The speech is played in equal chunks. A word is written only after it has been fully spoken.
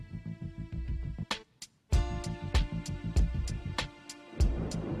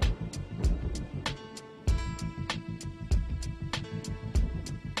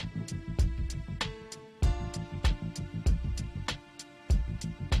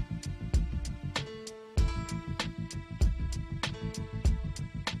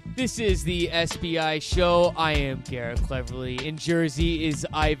This is the SBI Show. I am Garrett Cleverly. In Jersey is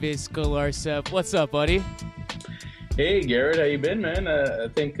Ivis Galarcep. What's up, buddy? Hey, Garrett, how you been, man? I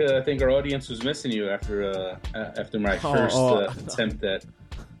think our audience was missing you after my first attempt at.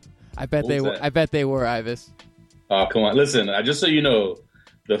 I bet they were. I bet they were, Ivis. Oh, come on! Listen, just so you know,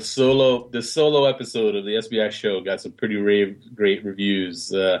 the solo episode of the SBI Show got some pretty great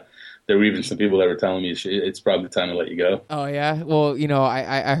reviews. There were even some people that were telling me it's probably time to let you go. Oh yeah, well,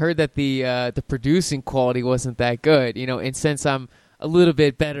 I heard that the producing quality wasn't that good. And since I'm a little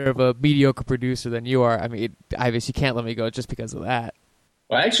bit better of a mediocre producer than you are, I mean, Ivis, you can't let me go just because of that.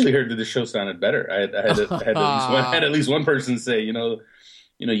 Well, I actually heard that the show sounded better. I had at least one person say,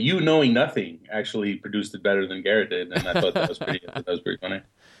 you knowing nothing actually produced it better than Garrett did, and I thought that was pretty funny.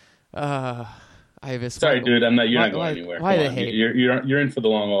 Ivis, sorry, dude, you're not going anywhere. Why the hate? You're in for the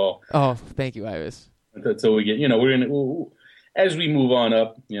long haul. Oh, thank you, Ivis. Until we get, as we move on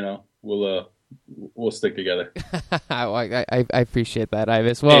up, we'll stick together. I appreciate that,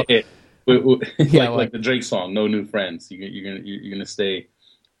 Ivis. Well, like the Drake song, "No New Friends." You're gonna stay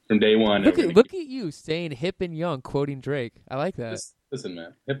from day one. Look at you staying hip and young, quoting Drake. I like that. Listen,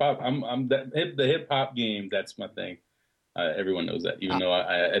 man, hip hop. The hip hop game. That's my thing. Everyone knows that. Even though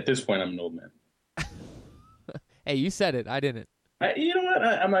at this point I'm an old man. Hey, you said it. I didn't. You know what?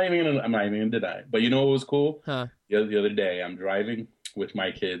 I'm not even gonna deny. But you know what was cool? Huh? The other day, I'm driving with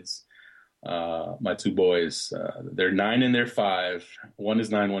my kids, my two boys. They're 9 and they're 5. One is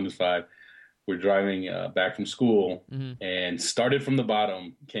 9, one is 5. We're driving back from school, and Started From the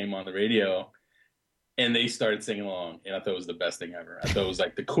Bottom came on the radio, and they started singing along, and I thought it was the best thing ever. I thought it was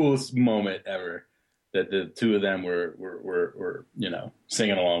like the coolest moment ever. That the two of them were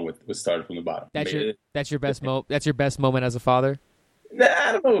singing along with "Started From the Bottom." That's your best moment. That's your best moment as a father.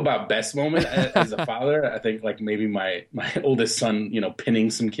 I don't know about best moment as a father. I think like maybe my oldest son, pinning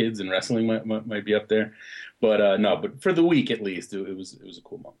some kids in wrestling might be up there. But no, but for the week at least, it was a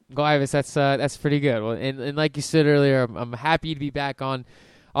cool moment. Go Ivis, that's pretty good. Well, and like you said earlier, I'm happy to be back on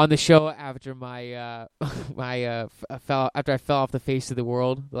the show after after I fell off the face of the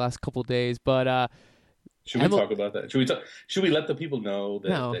world the last couple of days, but. Should we talk about that? Should we let the people know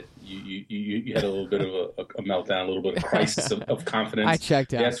that you had a little bit of a meltdown, a little bit of crisis of confidence? I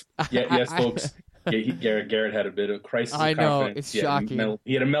checked out. Yes, folks. Garrett had a bit of crisis of confidence. I know, it's shocking.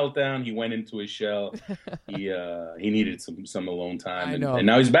 He had a meltdown. He went into his shell. He needed some alone time. I know. And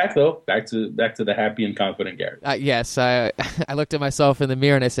now he's back though. Back to the happy and confident Garrett. Yes, I looked at myself in the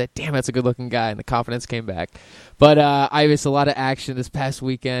mirror and I said, "Damn, that's a good-looking guy," and the confidence came back. But I missed a lot of action this past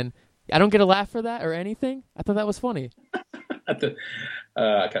weekend. I don't get a laugh for that or anything. I thought that was funny. I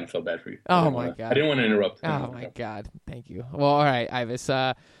kind of felt bad for you. Oh, my God. I didn't want to interrupt. Oh, my God. Thank you. Well, all right,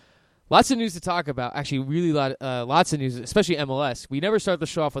 Ivis. Lots of news to talk about. Actually, really lots of news, especially MLS. We never start the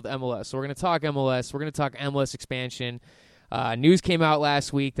show off with MLS, so we're going to talk MLS. We're going to talk MLS expansion. News came out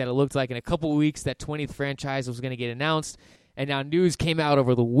last week that it looked like in a couple of weeks that 20th franchise was going to get announced. And now news came out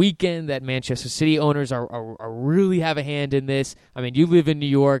over the weekend that Manchester City owners are really have a hand in this. I mean, you live in New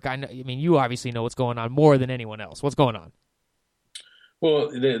York. I mean, you obviously know what's going on more than anyone else. What's going on?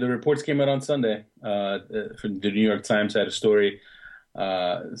 Well, the reports came out on Sunday. From the New York Times had a story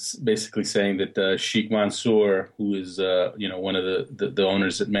basically saying that Sheikh Mansour, who is one of the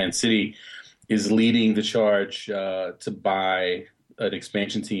owners at Man City, is leading the charge to buy an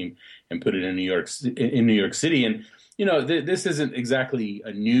expansion team and put it in New York City. And this isn't exactly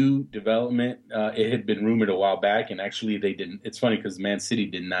a new development. It had been rumored a while back, and actually they didn't. It's funny because Man City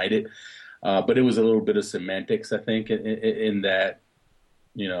denied it, but it was a little bit of semantics, I think, in that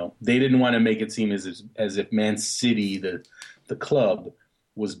they didn't want to make it seem as if Man City, the club,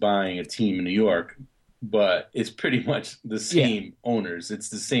 was buying a team in New York, but it's pretty much the same owners. It's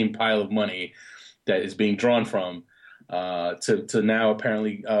the same pile of money that is being drawn from. To now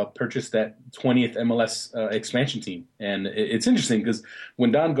apparently purchase that 20th MLS expansion team. And it's interesting because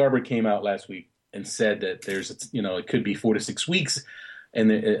when Don Garber came out last week and said that it could be 4 to 6 weeks and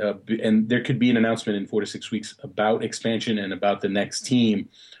there could be an announcement in 4 to 6 weeks about expansion and about the next team,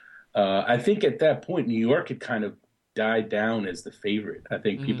 I think at that point New York had kind of died down as the favorite. I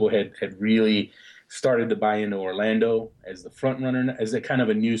think people had really started to buy into Orlando as the front runner, as a kind of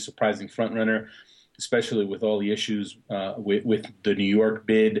a new surprising front runner, especially with all the issues with the New York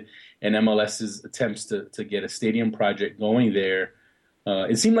bid and MLS's attempts to get a stadium project going there.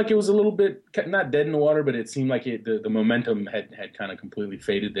 It seemed like it was a little bit, not dead in the water, but it seemed like the momentum had kind of completely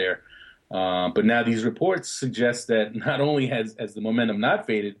faded there. But now these reports suggest that not only has the momentum not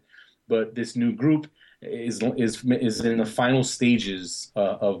faded, but this new group is in the final stages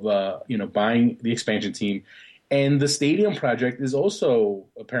of buying the expansion team And the stadium project is also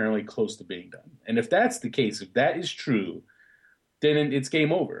apparently close to being done. And if that's the case, if that is true, then it's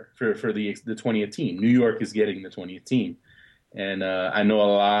game over for the 20th team. New York is getting the 20th team. And I know a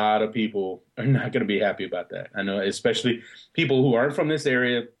lot of people are not going to be happy about that. I know, especially people who aren't from this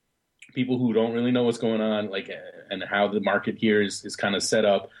area, people who don't really know what's going on, like, and how the market here is kind of set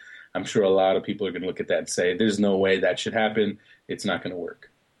up. I'm sure a lot of people are going to look at that and say, "There's no way that should happen. It's not going to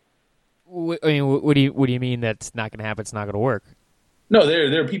work." I mean, what do you mean that's not going to happen? It's not going to work. No,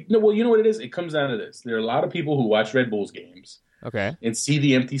 there are people. No, well, you know what it is. It comes down to this. There are a lot of people who watch Red Bulls games, okay, and see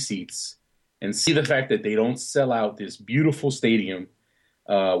the empty seats, and see the fact that they don't sell out this beautiful stadium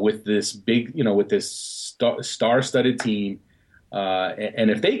with this big, with this star-studded team. And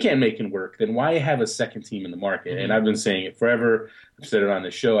if they can't make it work, then why have a second team in the market? And I've been saying it forever. I've said it on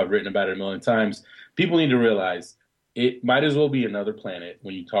the show. I've written about it a million times. People need to realize it might as well be another planet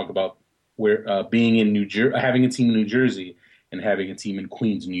when you talk about where being in New Jersey, having a team in New Jersey and having a team in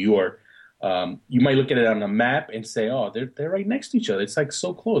Queens, New York. You might look at it on a map and say, "Oh, they're right next to each other. It's like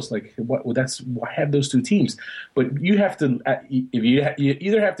so close. Like, what? Well, that's why have those two teams." But you have to, if you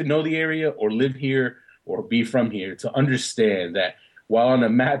either have to know the area or live here or be from here to understand that while on a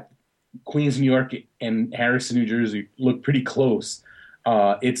map, Queens, New York, and Harrison, New Jersey look pretty close.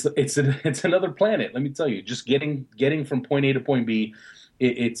 It's another planet. Let me tell you, just getting from point A to point B,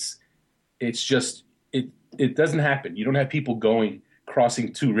 it doesn't happen. You don't have people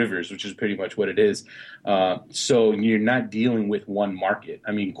crossing two rivers, which is pretty much what it is. So you're not dealing with one market.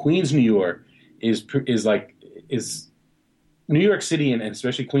 I mean, Queens, New York is New York City, and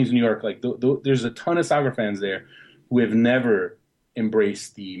especially Queens, New York. Like there's a ton of soccer fans there who have never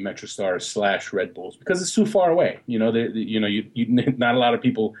embraced the MetroStars / Red Bulls because it's too far away. Not a lot of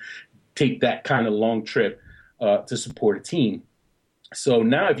people take that kind of long trip to support a team. So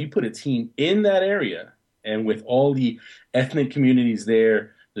now, if you put a team in that area, and with all the ethnic communities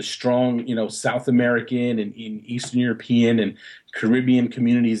there, the strong, South American and Eastern European and Caribbean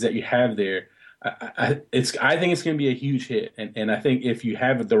communities that you have there, I think it's going to be a huge hit. And I think if you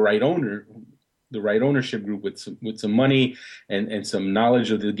have the right ownership group with some money and some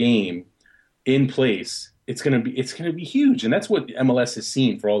knowledge of the game in place, it's going to be huge. And that's what MLS has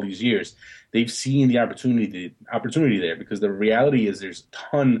seen for all these years. They've seen the opportunity there, because the reality is there's a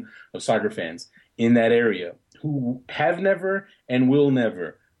ton of soccer fans in that area who have never and will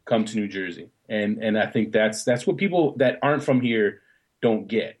never come to New Jersey. And I think that's what people that aren't from here don't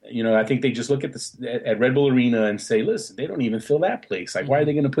get. I think they just look at Red Bull Arena and say, listen, they don't even fill that place. Like, why are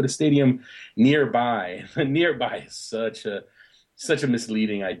they going to put a stadium nearby? Nearby is such a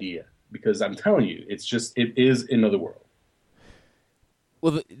misleading idea, because I'm telling you, it is another world.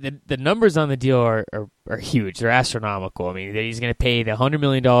 Well, the numbers on the deal are huge. They're astronomical. I mean, he's going to pay the $100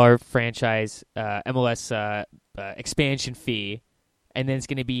 million franchise MLS expansion fee, and then it's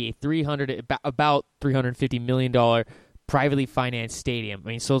going to be about $350 million privately financed stadium. I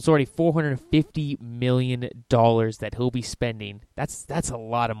mean, so it's already $450 million that he'll be spending. That's a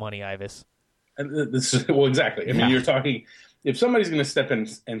lot of money, Ivis. Well, exactly. I mean, you're talking, if somebody's going to step in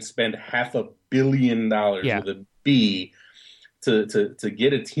and spend $500 million with a B to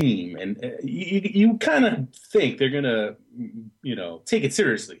get a team, and you kind of think they're going to, take it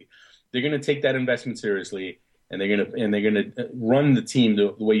seriously. They're going to take that investment seriously, and they're going to run the team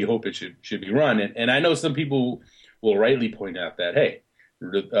the way you hope it should be run. And I know some people will rightly point out that, hey,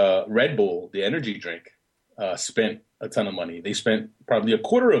 Red Bull, the energy drink, spent a ton of money. They spent probably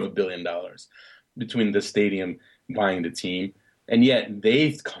 $250 million between the stadium buying the team, and yet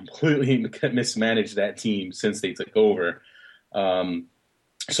they've completely mismanaged that team since they took over.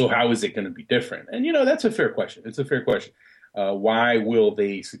 So how is it going to be different? And, that's a fair question. It's a fair question. Why will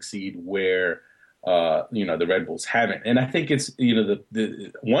they succeed where, the Red Bulls haven't? And I think it's,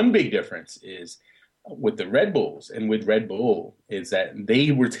 the one big difference is with the Red Bulls and with Red Bull is that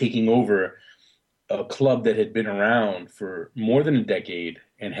they were taking over a club that had been around for more than a decade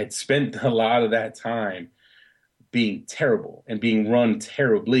and had spent a lot of that time being terrible and being run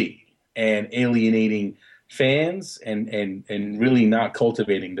terribly and alienating fans and really not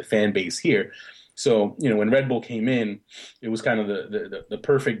cultivating the fan base here. So, when Red Bull came in, it was kind of the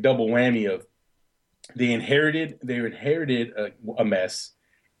perfect double whammy of they inherited a mess,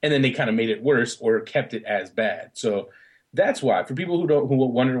 and then they kind of made it worse or kept it as bad. So that's why, for people who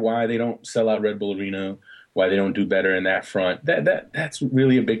wonder why they don't sell out Red Bull Arena, why they don't do better in that front, that's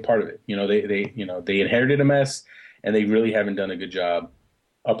really a big part of it. They inherited a mess, and they really haven't done a good job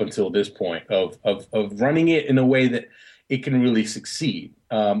up until this point of running it in a way that it can really succeed.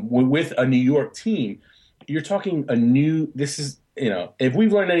 With a New York team, you're talking if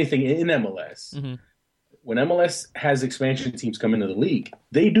we've learned anything in MLS, when MLS has expansion teams come into the league,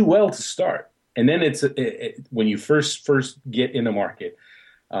 they do well to start, and then when you first get in the market,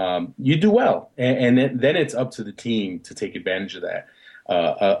 you do well, and then it's up to the team to take advantage of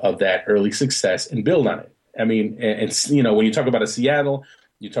that early success and build on it. I mean, and when you talk about a Seattle,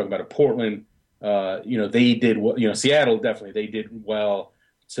 you talk about a Portland, they did well. Seattle definitely they did well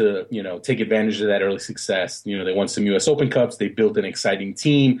to take advantage of that early success. They won some U.S. Open Cups. They built an exciting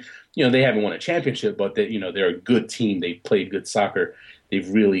team. They haven't won a championship, but they're a good team. They played good soccer. They've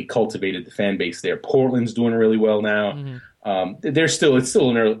really cultivated the fan base there. Portland's doing really well now. Mm-hmm.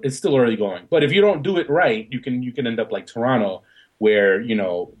 It's still early going. But if you don't do it right, you can end up like Toronto, where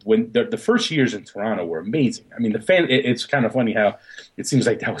when the first years in Toronto were amazing. I mean, it's kind of funny how it seems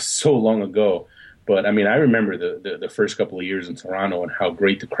like that was so long ago. But I mean, I remember the first couple of years in Toronto and how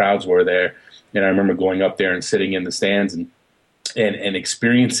great the crowds were there. And I remember going up there and sitting in the stands and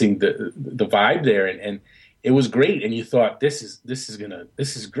experiencing the vibe there, and it was great. And you thought, this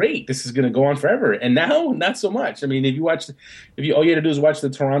is great. This is gonna go on forever. And now, not so much. I mean, all you had to do is watch the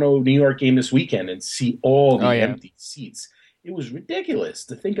Toronto New York game this weekend and see all the empty seats. It was ridiculous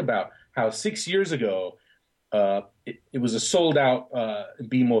to think about how 6 years ago it was a sold out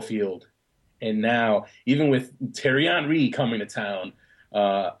BMO Field. And now, even with Thierry Henry coming to town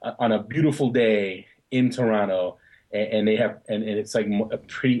on a beautiful day in Toronto, and it's like a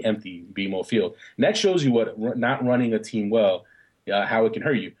pretty empty BMO Field, and that shows you what not running a team well, how it can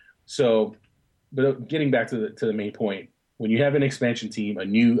hurt you. So, but getting back to the main point, when you have an expansion team, a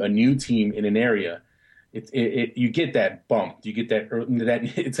new team in an area, you get that bump, you get that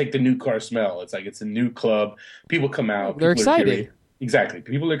it's like the new car smell. It's like it's a new club. People come out, they're excited. Exactly.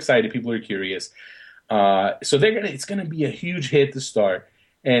 People are excited. People are curious. So it's going to be a huge hit to start.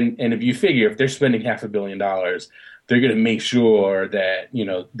 And if you figure if they're spending $500 million, they're going to make sure that,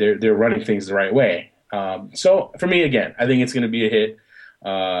 they're running things the right way. So for me, again, I think it's going to be a hit.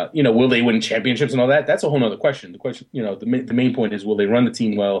 Will they win championships and all that? That's a whole nother question. The question, the main point is, will they run the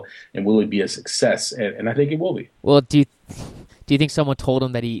team well, and will it be a success? And I think it will be. Well, do you think someone told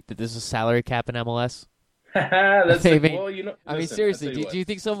him that there's a salary cap in MLS? That's seriously, do you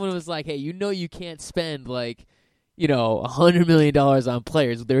think someone was like, hey, you can't spend $100 million on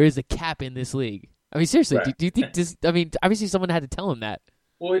players. There is a cap in this league. I mean, seriously, right. do you think this? I mean, obviously someone had to tell him that.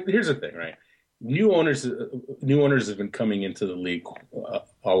 Well, here's the thing, right? New owners have been coming into the league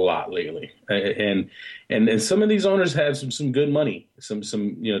a lot lately, and some of these owners have some good money, some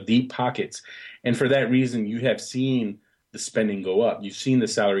deep pockets, and for that reason, you have seen the spending go up. You've seen the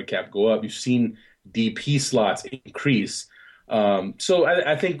salary cap go up. You've seen DP slots increase. So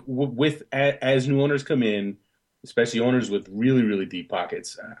I think as new owners come in, especially owners with really, really deep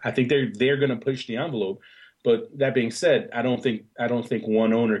pockets, I think they're going to push the envelope. But that being said, I don't think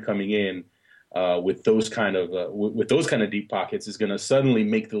one owner coming in with those kind of deep pockets is going to suddenly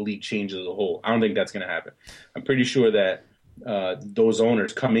make the league change as a whole. I don't think that's going to happen. I'm pretty sure that those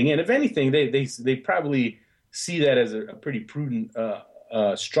owners coming in, if anything, they probably see that as a pretty prudent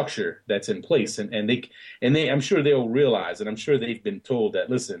structure that's in place, and they I'm sure they'll realize, and I'm sure they've been told that,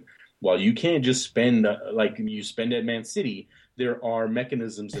 listen, while you can't just spend like you spend at Man City, there are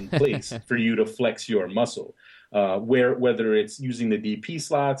mechanisms in place for you to flex your muscle, whether it's using the DP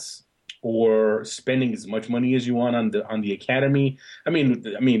slots or spending as much money as you want on the academy. I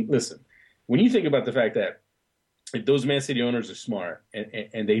mean, listen, when you think about the fact that if those Man City owners are smart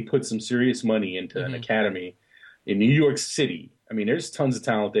and they put some serious money into an academy in New York City, I mean, there's tons of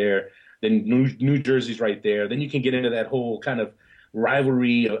talent there. Then New Jersey's right there. Then you can get into that whole kind of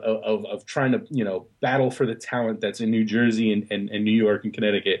rivalry of trying to battle for the talent that's in New Jersey and New York and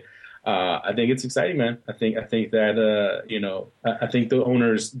Connecticut. I think it's exciting, man. I think that I think the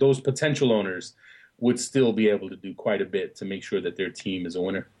owners, those potential owners, would still be able to do quite a bit to make sure that their team is a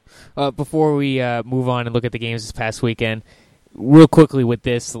winner. Before we move on and look at the games this past weekend, real quickly with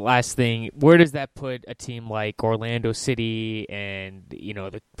this last thing, where does that put a team like Orlando City and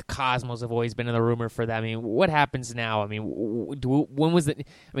the Cosmos have always been in the rumor for that? I mean, what happens now? I mean, when was the?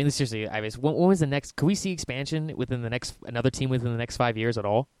 I mean, seriously, Ives, when was the next? Could we see expansion another team within the next 5 years at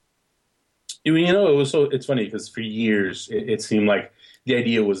all? It's funny because for years it seemed like the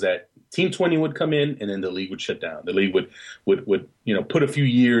idea was that Team 20 would come in and then the league would shut down. The league would put a few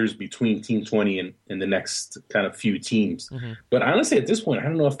years between Team 20 and the next kind of few teams. Mm-hmm. But honestly, at this point, I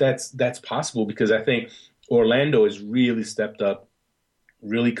don't know if that's possible, because I think Orlando has really stepped up,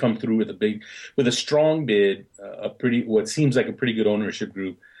 really come through with a strong bid, what seems like a pretty good ownership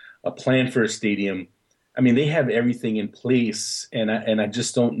group, a plan for a stadium. I mean, they have everything in place, and I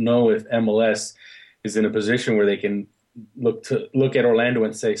just don't know if MLS is in a position where they can look at Orlando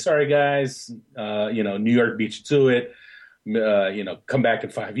and say, sorry guys, New York beat you to it. Come back in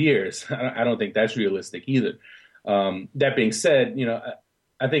 5 years. I don't think that's realistic either. That being said,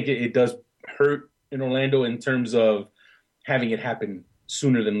 I think it does hurt in Orlando in terms of having it happen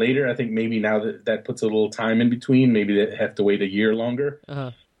sooner than later. I think maybe now that puts a little time in between. Maybe they have to wait a year longer.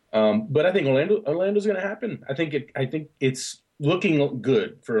 Uh-huh. But I think Orlando's going to happen. I think it's looking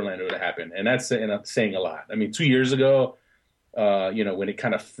good for Orlando to happen, and that's saying a lot. I mean, 2 years ago, when it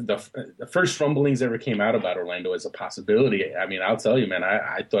kind of the first rumblings ever came out about Orlando as a possibility. I mean, I'll tell you, man,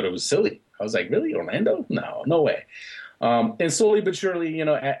 I thought it was silly. I was like, really, Orlando? No way. And slowly but surely,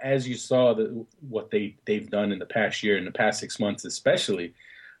 as you saw what they've done in the past year, in the past 6 months, especially,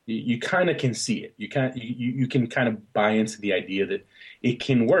 you kind of can see it. You can kind of buy into the idea that it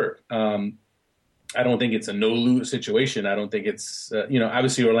can work. I don't think it's a no-lose situation. I don't think it's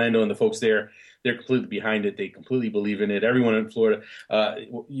obviously Orlando and the folks there, they're completely behind it. They completely believe in it. Everyone in Florida,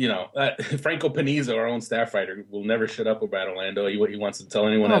 Franco Panizo, our own staff writer, will never shut up about Orlando. He wants to tell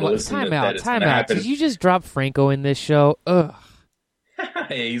anyone that listens that it's going to happen. Did you just drop Franco in this show? Ugh.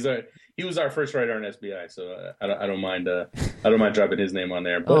 Hey, he was our first writer on SBI, so I don't mind dropping his name on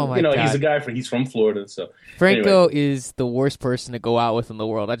there. But he's a guy he's from Florida, so Franco is the worst person to go out with in the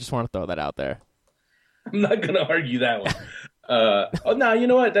world. I just want to throw that out there. I'm not going to argue that one. No, you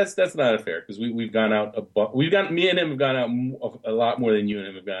know what? That's not fair because we've gone out me and him have gone out a lot more than you and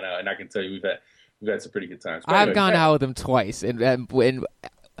him have gone out, and I can tell you we've had some pretty good times. But I've gone out with him twice, and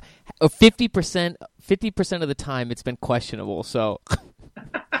 50% of the time it's been questionable. So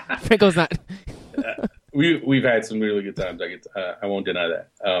Franco's not. We've had some really good times. I won't deny that.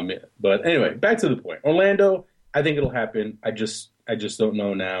 But anyway, back to the point. Orlando, I think it'll happen. I just don't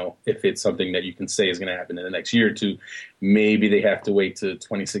know now if it's something that you can say is going to happen in the next year or two. Maybe they have to wait to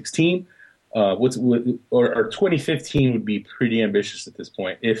 2016. Or 2015 would be pretty ambitious at this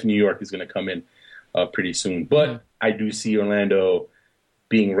point if New York is going to come in pretty soon. But I do see Orlando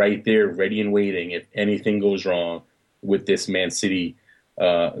being right there, ready and waiting if anything goes wrong with this Man City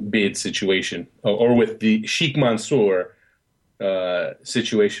bid situation or with the Sheikh Mansour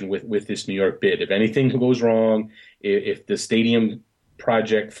situation with this New York bid. If anything goes wrong, if the stadium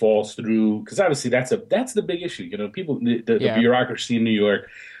project falls through, because obviously that's the big issue. People, the bureaucracy in New York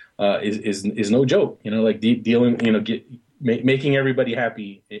is no joke. Dealing, making everybody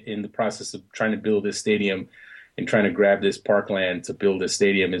happy in the process of trying to build this stadium and trying to grab this parkland to build this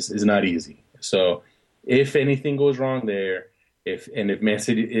stadium is not easy. So if anything goes wrong there, if Man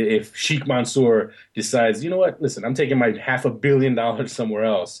City, if Sheikh Mansour decides, you know what, listen, I'm taking my $500 million somewhere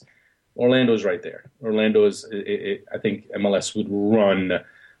else, Orlando's right there. Orlando is, I think MLS would run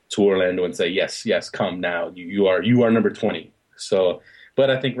to Orlando and say, yes, come now. You are number 20. So,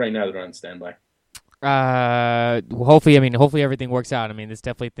 but I think right now they're on standby. Hopefully everything works out. I mean,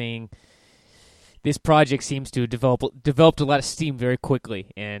 this project seems to developed a lot of steam very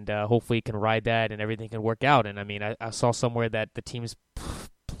quickly, and hopefully it can ride that and everything can work out. And I mean, I saw somewhere that the team's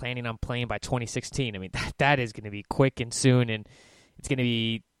planning on playing by 2016. I mean, that is going to be quick and soon, and it's going to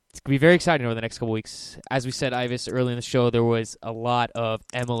be very exciting over the next couple weeks. As we said, Ivis, early in the show, there was a lot of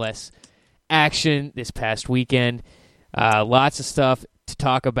MLS action this past weekend. Lots of stuff to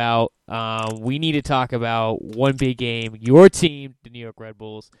talk about. We need to talk about one big game. Your team, the New York Red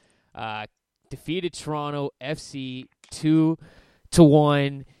Bulls, defeated Toronto FC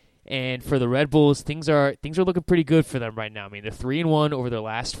 2-1, and for the Red Bulls, things are looking pretty good for them right now. I mean, they're 3-1 over their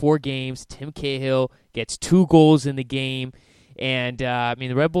last 4 games. Tim Cahill gets 2 goals in the game, and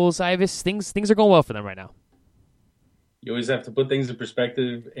the Red Bulls, Ivis, things are going well for them right now. You always have to put things in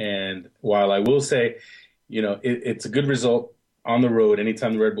perspective, and while I will say, it's a good result on the road.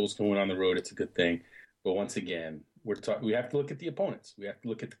 Anytime the Red Bulls can win on the road, it's a good thing. But once again, we have to look at the opponents. We have to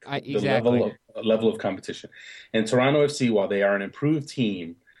look at the level of competition. And Toronto FC, while they are an improved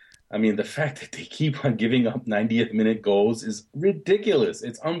team, I mean, the fact that they keep on giving up 90th minute goals is ridiculous.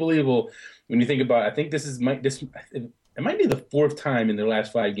 It's unbelievable when you think about it. I think it might be the 4th time in their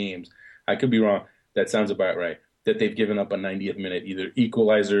last 5 games. I could be wrong. That sounds about right. That they've given up a 90th minute either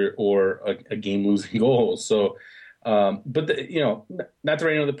equalizer or a game losing goal. So, not to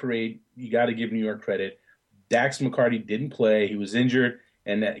rain on the parade, you got to give New York credit. Dax McCarty didn't play. He was injured.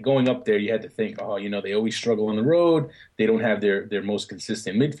 And going up there, you had to think, they always struggle on the road. They don't have their most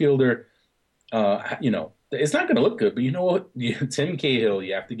consistent midfielder. It's not going to look good. But you know what? Tim Cahill,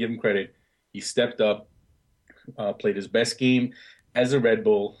 you have to give him credit. He stepped up, played his best game as a Red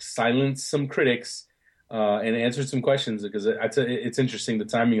Bull, silenced some critics, and answered some questions. Because it's interesting, the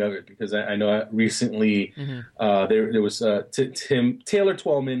timing of it, because I know recently there was Taylor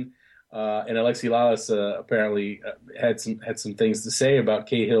Twellman, And Alexi Lalas apparently had some things to say about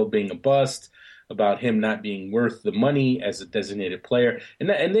Cahill being a bust, about him not being worth the money as a designated player, and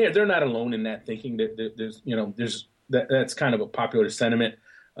they're not alone in that thinking. That's kind of a popular sentiment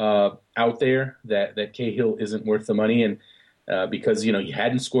out there that Cahill isn't worth the money, and because he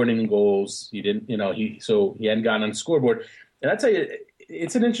hadn't scored any goals, he hadn't gotten on the scoreboard, and I tell you,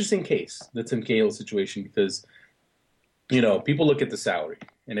 it's an interesting case, the Tim Cahill situation, because people look at the salary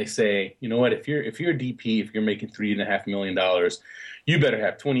and they say, you know what, if you're a DP, if you're making $3.5 million, you better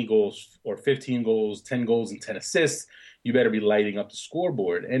have 20 goals or 15 goals, 10 goals and 10 assists. You better be lighting up the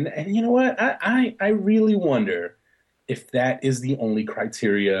scoreboard. And you know what, I really wonder if that is the only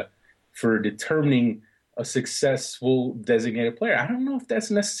criteria for determining a successful designated player. I don't know if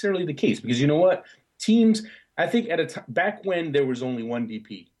that's necessarily the case, because you know what, teams, I think back when there was only one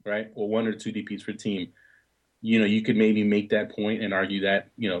DP, right, or one or two DPs per team, you could maybe make that point and argue that,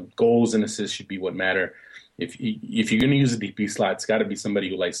 goals and assists should be what matter. If you're going to use a DP slot, it's got to be somebody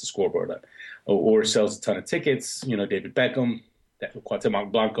who likes the scoreboard up or sells a ton of tickets, David Beckham,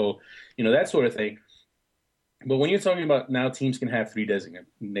 Cuauhtemoc Blanco, that sort of thing. But when you're talking about now teams can have 3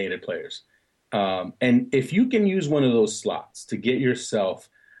 designated players, and if you can use one of those slots to get yourself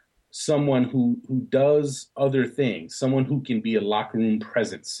someone who does other things, someone who can be a locker room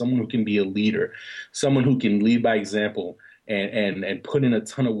presence, someone who can be a leader, someone who can lead by example and put in a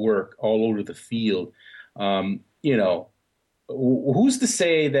ton of work all over the field. Who's to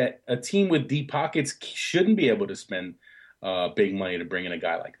say that a team with deep pockets shouldn't be able to spend big money to bring in a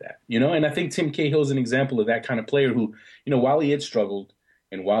guy like that? And I think Tim Cahill is an example of that kind of player who, while he had struggled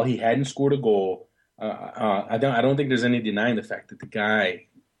and while he hadn't scored a goal, I don't think there's any denying the fact that the guy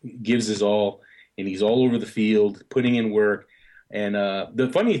gives his all, and he's all over the field, putting in work. And the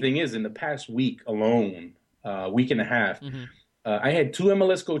funny thing is, in the past week alone, week and a half, I had 2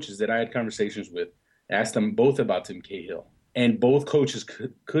 MLS coaches that I had conversations with, asked them both about Tim Cahill. And both coaches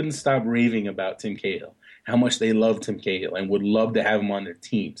couldn't stop raving about Tim Cahill, how much they love Tim Cahill and would love to have him on their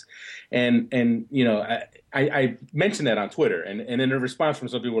teams. And I mentioned that on Twitter, and then a response from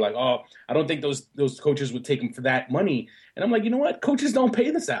some people were like, "Oh, I don't think those coaches would take him for that money." And I'm like, you know what? Coaches don't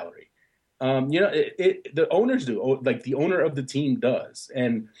pay the salary. The owners do, like the owner of the team does.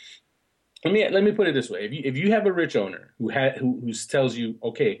 And let me put it this way: if you have a rich owner who tells you,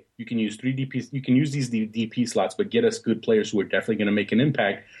 okay, you can use 3 DPs, you can use these DP slots, but get us good players who are definitely going to make an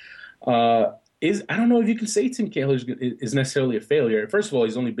impact. I don't know if you can say Tim Cahill is necessarily a failure. First of all,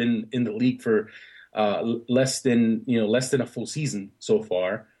 he's only been in the league for less than a full season so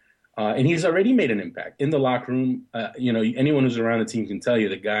far, and he's already made an impact in the locker room. Anyone who's around the team can tell you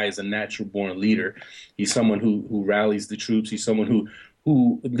the guy is a natural born leader. He's someone who rallies the troops. He's someone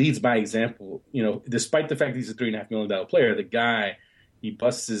who leads by example. Despite the fact he's a $3.5 million player, the guy, he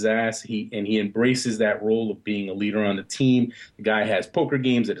busts his ass. He embraces that role of being a leader on the team. The guy has poker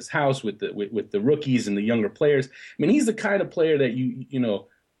games at his house with the rookies and the younger players. I mean, he's the kind of player that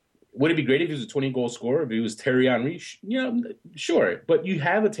would it be great if he was a 20-goal scorer? If he was Thierry Henry? Sure. But you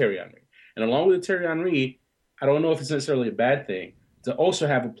have a Thierry Henry. And along with Thierry Henry, I don't know if it's necessarily a bad thing to also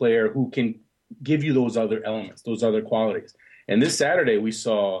have a player who can give you those other elements, those other qualities. And this Saturday we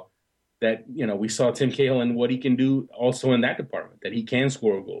saw that, we saw Tim Cahill and what he can do also in that department, that he can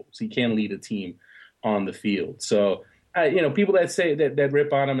score goals. He can lead a team on the field. So, people that say that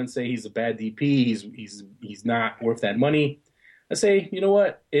rip on him and say he's a bad DP, he's not worth that money, I say, you know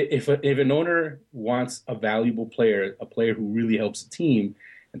what? If an owner wants a valuable player, a player who really helps the team,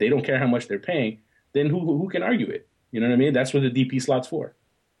 and they don't care how much they're paying, then who can argue it? You know what I mean? That's what the DP slot's for.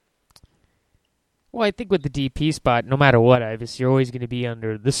 Well, I think with the DP spot, no matter what, Ivis, you're always going to be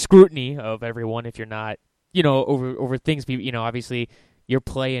under the scrutiny of everyone if you're not, over things. Obviously, your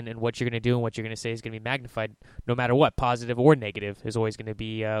play and what you're going to do and what you're going to say is going to be magnified, no matter what, positive or negative, is always going to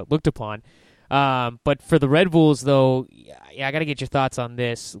be looked upon. But for the Red Bulls, though, I got to get your thoughts on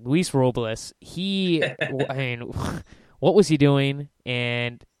this. Luis Robles, what was he doing,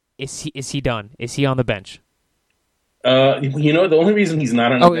 and is he done? Is he on the bench? The only reason he's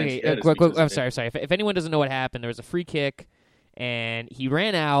not on the bench yet is I'm sorry. If anyone doesn't know what happened, there was a free kick, and he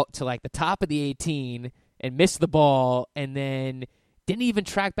ran out to the top of the 18 and missed the ball, and then didn't even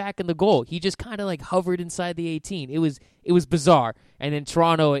track back in the goal. He just kind of hovered inside the 18. It was bizarre. And then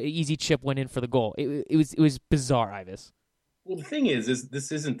Toronto, an easy chip went in for the goal. It was bizarre, Ivis. Well, the thing is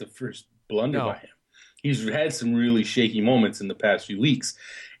this isn't the first blunder by him. He's had some really shaky moments in the past few weeks.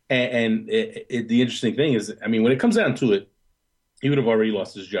 And the interesting thing is, when it comes down to it, he would have already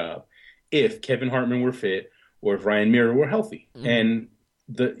lost his job if Kevin Hartman were fit or if Ryan Meara were healthy. Mm-hmm. And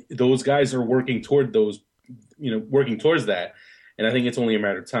those guys are working towards that. And I think it's only a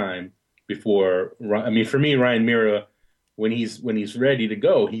matter of time before. I mean, for me, Ryan Mira, when he's ready to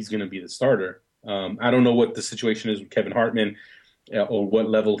go, he's going to be the starter. I don't know what the situation is with Kevin Hartman or what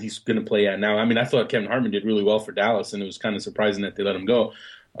level he's going to play at now. I mean, I thought Kevin Hartman did really well for Dallas, and it was kind of surprising that they let him go.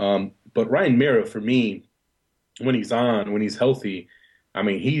 But Ryan Mira, for me, when he's healthy, I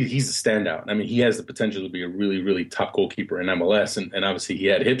mean, he's a standout. I mean, he has the potential to be a really, really top goalkeeper in MLS. And obviously, he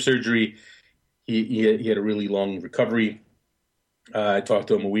had hip surgery. He had a really long recovery. I talked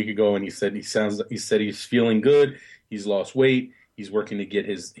to him a week ago, and he said he's feeling good. He's lost weight. He's working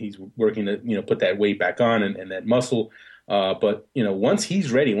to put that weight back on and that muscle. But once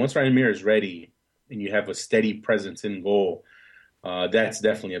he's ready, once Ryan Mira is ready, and you have a steady presence in goal, that's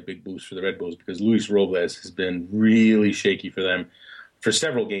definitely a big boost for the Red Bulls, because Luis Robles has been really shaky for them for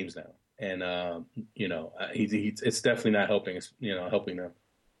several games now, and it's definitely not helping them.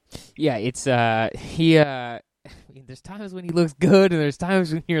 Yeah, it's I mean, there's times when he looks good, and there's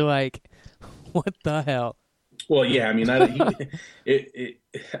times when you're like, what the hell? Well, yeah, I mean, I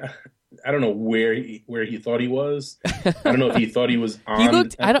don't know where he thought he was. I don't know if he thought he was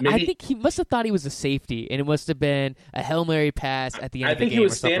on. I think he must have thought he was a safety, and it must have been a Hail Mary pass at the end of the game. I think he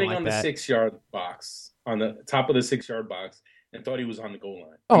was standing like on that. the 6-yard box, on the top of the 6-yard box, and thought he was on the goal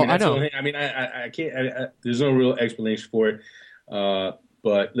line. Oh, I know. I mean, I can't. There's no real explanation for it.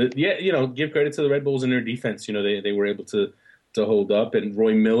 But yeah, give credit to the Red Bulls and their defense. They were able to hold up, and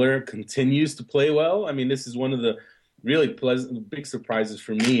Roy Miller continues to play well. I mean, this is one of the really big surprises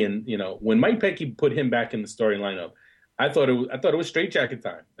for me. And when Mike Petke put him back in the starting lineup, I thought it was straitjacket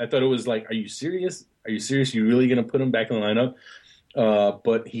time. I thought it was like, are you serious? Are you serious? You really going to put him back in the lineup?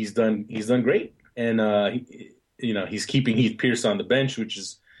 But he's done great, and he's keeping Heath Pierce on the bench, which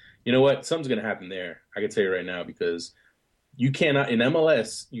is, what, something's going to happen there. I can tell you right now, because you cannot, in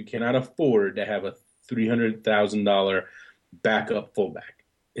MLS, you cannot afford to have a $300,000 backup fullback.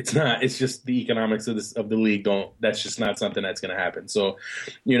 It's not. It's just the economics of the league That's just not something that's going to happen. So,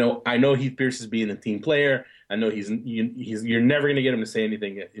 I know Heath Pierce is being a team player. I know you're never going to get him to say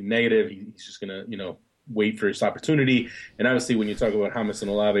anything negative. He's just going to wait for his opportunity. And obviously, when you talk about James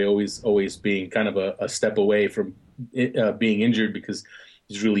and Olave always being kind of a step away from being injured, because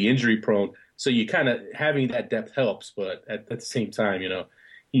he's really injury prone. So you kind of having that depth helps, but at the same time,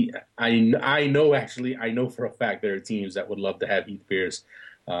 I know for a fact there are teams that would love to have Heath Pierce.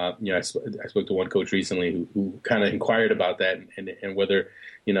 I spoke to one coach recently who kind of inquired about that and whether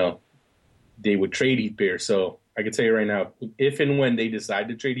they would trade Heath Pierce. So I can tell you right now, if and when they decide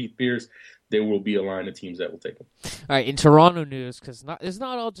to trade Heath Pierce, there will be a line of teams that will take him. All right, in Toronto news, because it's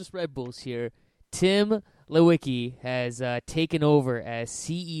not all just Red Bulls here. Tim Lewicki has taken over as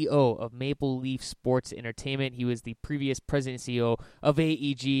CEO of Maple Leaf Sports Entertainment. He was the previous president and CEO of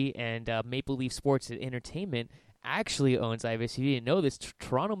AEG, and Maple Leaf Sports Entertainment actually owns, if you didn't know this,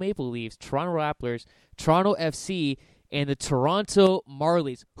 Toronto Maple Leafs, Toronto Raptors, Toronto FC, and the Toronto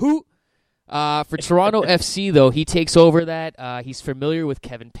Marlies. For Toronto FC, though, he takes over that. He's familiar with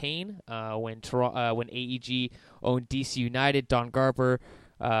Kevin Payne when AEG owned DC United. Don Garber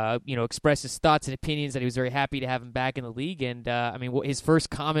expressed his thoughts and opinions that he was very happy to have him back in the league. And, his first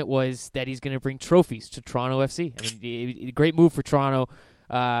comment was that he's going to bring trophies to Toronto FC. A great move for Toronto.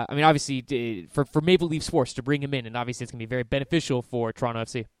 Obviously, for Maple Leaf Sports to bring him in, and obviously it's going to be very beneficial for Toronto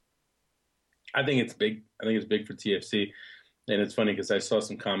FC. I think it's big. I think it's big for TFC. And it's funny because I saw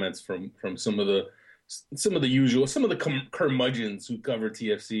some comments from some of the curmudgeons who cover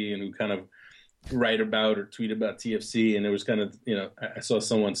TFC and who kind of write about or tweet about TFC, and it was kind of, I saw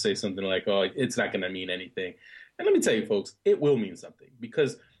someone say something like, "Oh, it's not going to mean anything." And let me tell you, folks, it will mean something,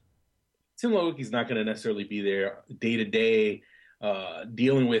 because Tim Lewicki's not going to necessarily be there day to day,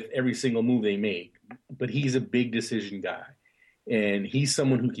 dealing with every single move they make, but he's a big decision guy, and he's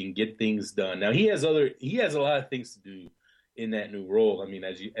someone who can get things done. Now he has a lot of things to do in that new role. I mean,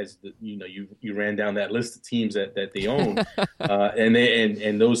 you ran down that list of teams that they own,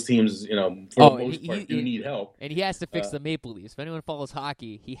 and those teams, for the most part, do need help. And he has to fix the Maple Leafs. If anyone follows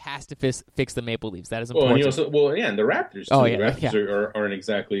hockey, he has to fix the Maple Leafs. That is important. And the Raptors too. The Raptors aren't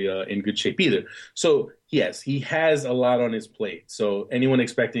exactly in good shape either. So yes, he has a lot on his plate. So anyone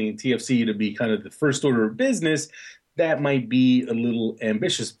expecting TFC to be kind of the first order of business, that might be a little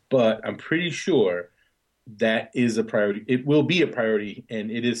ambitious, but I'm pretty sure that is a priority. It will be a priority,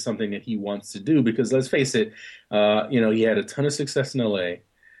 and it is something that he wants to do, because let's face it, he had a ton of success in LA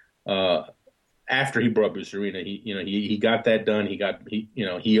after he brought Bruce Arena. He got that done.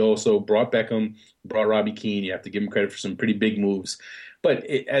 He also brought Beckham, brought Robbie Keane. You have to give him credit for some pretty big moves. But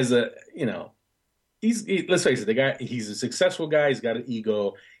let's face it, the guy, he's a successful guy. He's got an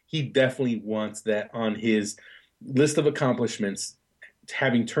ego. He definitely wants that on his list of accomplishments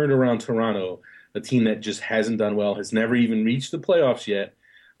having turned around Toronto, a team that just hasn't done well, has never even reached the playoffs yet.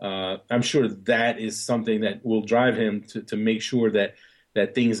 I'm sure that is something that will drive him to make sure that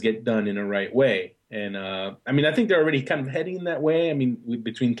things get done in the right way. And I mean, I think they're already kind of heading that way. I mean,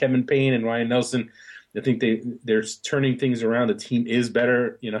 between Kevin Payne and Ryan Nelson, I think they're turning things around. The team is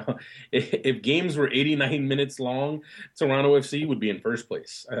better. If games were 89 minutes long, Toronto FC would be in first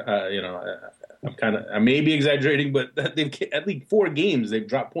place. I may be exaggerating, but they've at least 4 games they've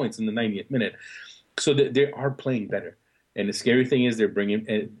dropped points in the 90th minute, so they are playing better. And the scary thing is they're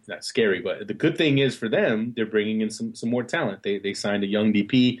bringing, not scary, but the good thing is for them, they're bringing in some more talent. They signed a young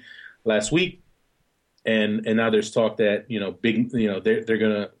DP last week, and now there's talk that they're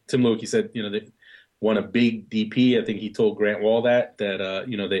gonna. Tim Loki said they want a big DP. I think he told Grant Wall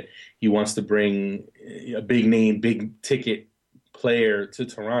that he wants to bring a big name, big ticket player to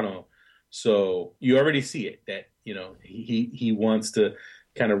Toronto. So you already see it that he wants to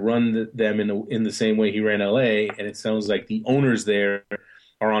kind of run them in the same way he ran LA, and it sounds like the owners there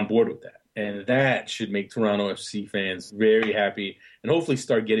are on board with that, and that should make Toronto FC fans very happy, and hopefully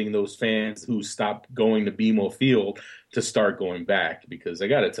start getting those fans who stopped going to BMO Field to start going back. Because I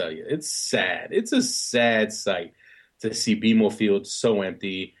got to tell you, it's sad. It's a sad sight to see BMO Field so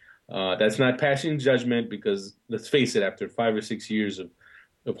empty. That's not passing judgment, because let's face it, after 5 or 6 years of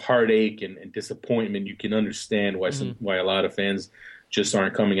heartache and disappointment, you can understand why a lot of fans just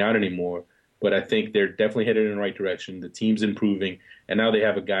aren't coming out anymore. But I think they're definitely headed in the right direction. The team's improving, and now they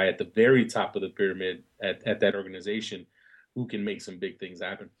have a guy at the very top of the pyramid at that organization who can make some big things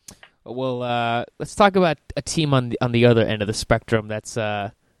happen. Well, let's talk about a team on the other end of the spectrum that's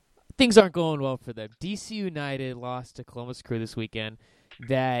things aren't going well for them. DC United lost to Columbus Crew this weekend.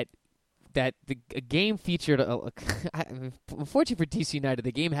 That the game featured, unfortunately for DC United,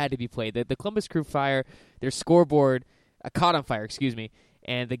 the game had to be played. The Columbus Crew their scoreboard caught on fire,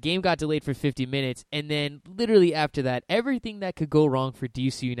 and the game got delayed for 50 minutes, and then literally after that, everything that could go wrong for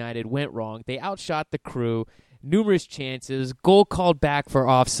DC United went wrong. They outshot the Crew, numerous chances, goal called back for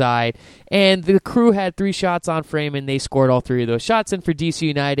offside, and the Crew had 3 shots on frame, and they scored all 3 of those shots, and for DC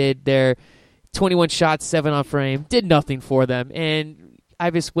United, their 21 shots, 7 on frame, did nothing for them. And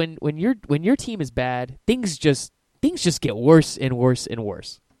Ivis, when your team is bad, things just get worse and worse and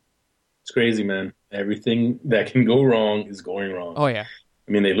worse. It's crazy, man. Everything that can go wrong is going wrong. Oh yeah.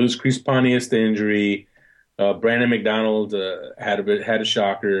 I mean, they lose Chris Pontius to injury. Brandon McDonald had a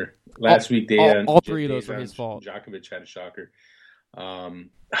shocker last week. All 3 of those were his fault. Djokovic had a shocker.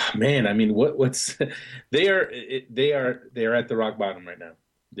 Man, I mean, what's they are at the rock bottom right now.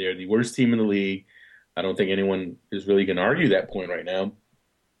 They are the worst team in the league. I don't think anyone is really going to argue that point right now.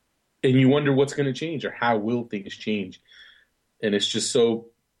 And you wonder what's going to change, or how will things change. And it's just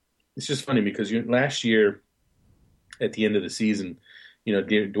funny, because last year at the end of the season,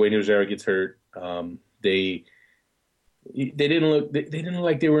 Dwayne Ozera gets hurt. They didn't look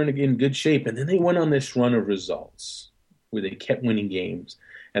like they were in good shape, and then they went on this run of results where they kept winning games.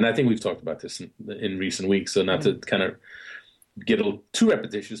 And I think we've talked about this in recent weeks, so not to kind of get a little too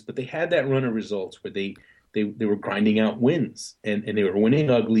repetitious, but they had that run of results where they were grinding out wins, and they were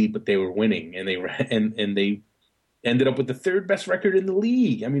winning ugly, but they were winning, and they ended up with the 3rd best record in the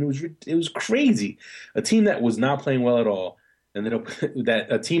league. I mean, it was crazy. A team that was not playing well at all ended up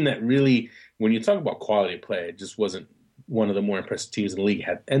a team that really, when you talk about quality of play, it just wasn't one of the more impressive teams in the league.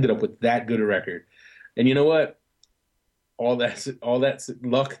 Ended up with that good a record. And you know what? All that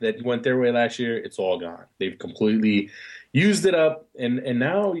luck that went their way last year, it's all gone. They've completely used it up, and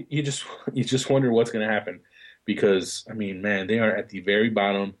now you just wonder what's going to happen, because I mean, man, they are at the very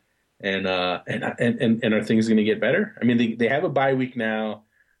bottom. And are things going to get better? I mean, they have a bye week now.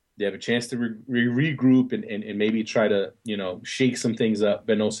 They have a chance to regroup and maybe try to shake some things up.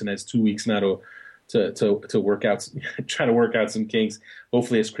 Ben Olsen has 2 weeks now to work out, try to work out some kinks.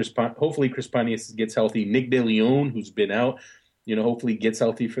 Hopefully Chris Pontius gets healthy. Nick De Leon, who's been out, hopefully gets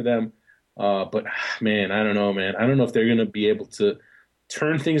healthy for them. But man, I don't know, man. I don't know if they're going to be able to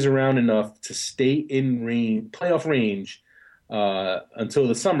turn things around enough to stay in playoff range. Until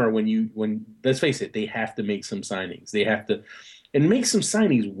the summer, when let's face it, they have to make some signings. They have to make some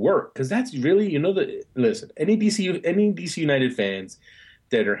signings work, because that's really, listen, any DC United fans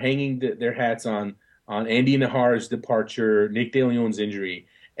that are hanging their hats on Andy Najar's departure, Nick De Leon's injury,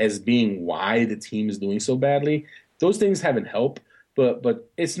 as being why the team is doing so badly, those things haven't helped. But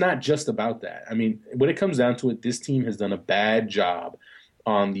it's not just about that. I mean, when it comes down to it, this team has done a bad job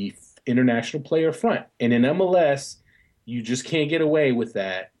on the international player front, and in MLS, you just can't get away with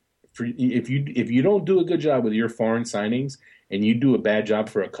that. If you don't do a good job with your foreign signings, and you do a bad job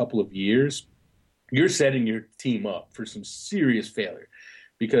for a couple of years, you're setting your team up for some serious failure.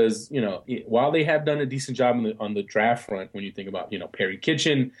 because while they have done a decent job on the draft front, when you think about Perry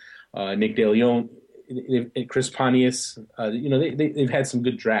Kitchen, Nick DeLeon, Chris Pontius, they've had some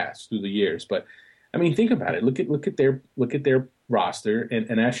good drafts through the years. But I mean, think about it. Look at their roster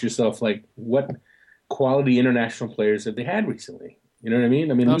and ask yourself, like, what quality international players have they had recently? You know what I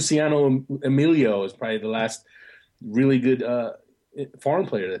mean? I mean, Luciano Emilio is probably the last really good foreign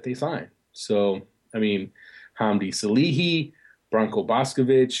player that they signed. So, I mean, Hamdi Salihi, Branko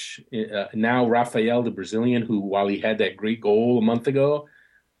Boskovic, now Rafael, the Brazilian, who, while he had that great goal a month ago,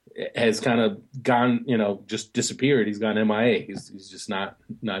 has kind of gone, just disappeared. He's gone MIA. He's just not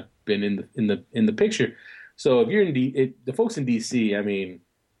been in the picture. So if you're the folks in DC, I mean,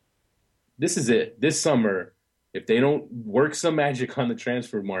 this is it. This summer, if they don't work some magic on the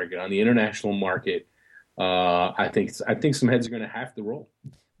transfer market, on the international market, I think some heads are going to have to roll.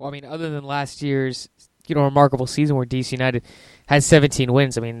 Well, I mean, other than last year's remarkable season where DC United had 17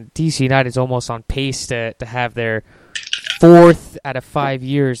 wins, I mean, DC United's almost on pace to have their 4th out of 5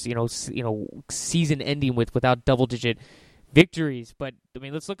 years, season ending without double-digit victories. But I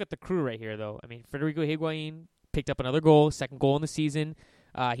mean, let's look at the crew right here, though. I mean, Federico Higuain picked up another goal, second goal in the season.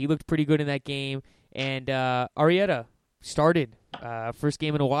 He looked pretty good in that game. And Arrieta started first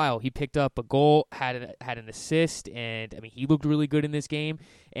game in a while. He picked up a goal, had an assist, and I mean, he looked really good in this game.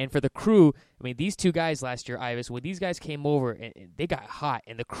 And for the crew, I mean, these two guys last year, Ivis, when these guys came over, and they got hot,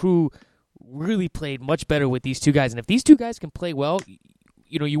 and the crew really played much better with these two guys. And if these two guys can play well,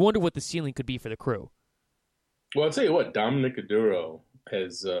 you wonder what the ceiling could be for the crew. Well, I'll tell you what, Dominic Aduro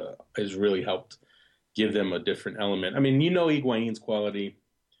has really helped give them a different element. I mean, Higuain's quality.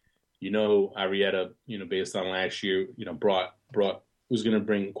 Arrieta, based on last year, brought was going to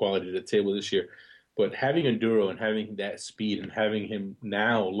bring quality to the table this year. But having Enduro and having that speed and having him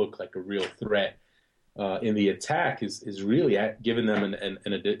now look like a real threat in the attack is really giving them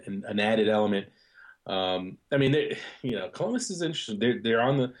an added element. I mean, Columbus is interesting.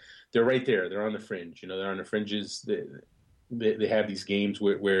 They're right there. They're on the fringe. They're on the fringes. They have these games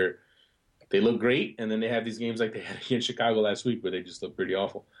where they look great, and then they have these games like they had against Chicago last week where they just look pretty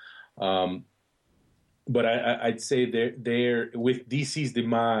awful. But I'd say they're with DC's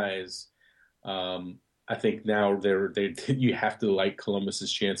demise. I think now you have to like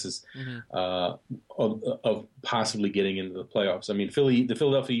Columbus's chances of possibly getting into the playoffs. I mean, the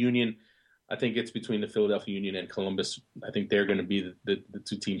Philadelphia Union. I think it's between the Philadelphia Union and Columbus. I think they're going to be the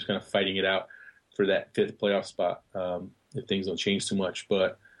two teams kind of fighting it out for that 5th playoff spot if things don't change too much.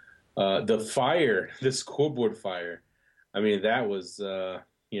 But the scoreboard fire. I mean, that was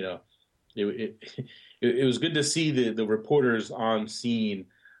it was good to see the reporters on scene,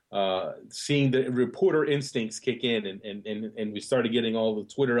 seeing the reporter instincts kick in, and we started getting all the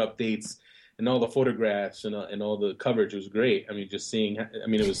Twitter updates and all the photographs and all the coverage. It was great. I mean, just seeing. I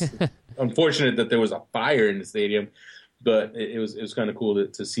mean, it was unfortunate that there was a fire in the stadium, but it was kind of cool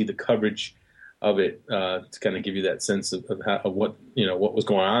to see the coverage of it to kind of give you that sense of what was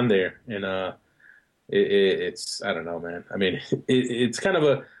going on there. And it's I don't know, man. I mean, it's kind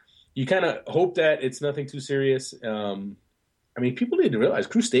of you kind of hope that it's nothing too serious. I mean, people need to realize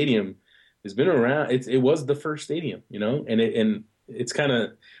Crew Stadium has been around. It was the first stadium, and it's kind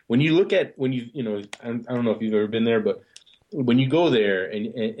of when you look at I don't know if you've ever been there, but when you go there and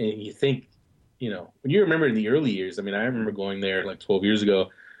you think, when you remember in the early years, I mean, I remember going there like 12 years ago,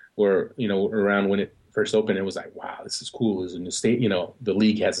 or around when it first opened, it was like, wow, this is cool. This is a new state. The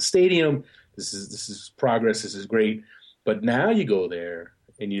league has a stadium. This is progress. This is great. But now you go there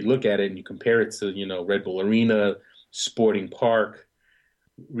and you look at it and you compare it to Red Bull Arena, Sporting Park,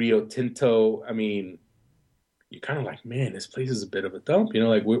 Rio Tinto. I mean, you're kind of like, man, this place is a bit of a dump.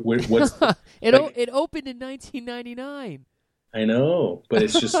 Like what's it opened in 1999. I know, but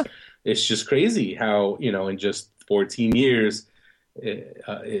it's just crazy how in just 14 years,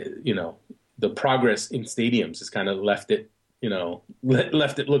 the progress in stadiums has kind of left it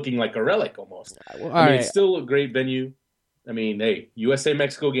looking like a relic almost. It's still a great venue. I mean, hey, USA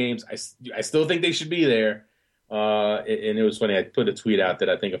Mexico games, I still think they should be there. And it was funny. I put a tweet out that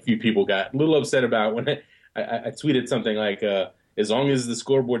I think a few people got a little upset about when I tweeted something like, as long as the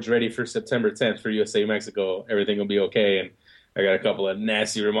scoreboard's ready for September 10th for USA Mexico, everything will be okay. And I got a couple of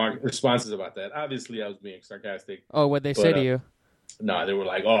nasty responses about that. Obviously, I was being sarcastic. Oh, what'd they say to you? No, they were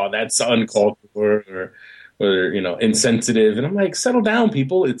like, "Oh, that's uncalled for," or insensitive. And I'm like, "Settle down,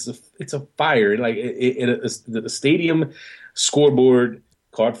 people. It's a fire. Like the stadium scoreboard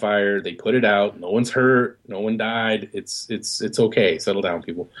caught fire. They put it out. No one's hurt. No one died. It's okay. Settle down,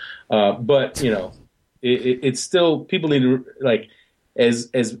 people." But it's still, people need to, like, as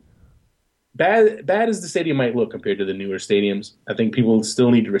bad as the stadium might look compared to the newer stadiums, I think people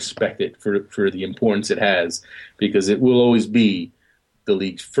still need to respect it for the importance it has, because it will always be the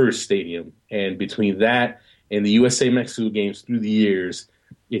league's first stadium. And between that and the USA Mexico games through the years,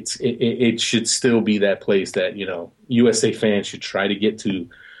 it should still be that place that USA fans should try to get to,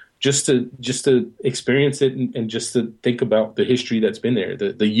 just to experience it, and just to think about the history that's been there,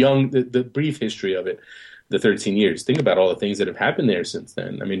 the brief history of it, the 13 years. Think about all the things that have happened there since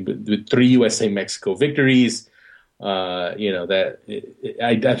then. I mean, with 3 USA Mexico victories, I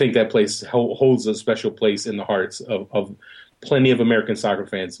think that place holds a special place in the hearts of plenty of American soccer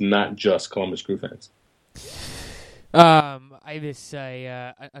fans, not just Columbus Crew fans. Another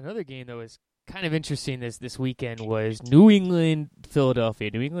game that was kind of interesting this weekend was New England Philadelphia.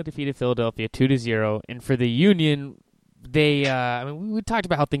 New England defeated Philadelphia 2-0, and for the Union, we talked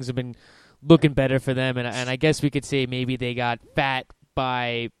about how things have been looking better for them, and I guess we could say maybe they got fat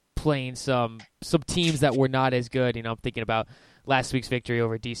by playing some teams that were not as good. I'm thinking about last week's victory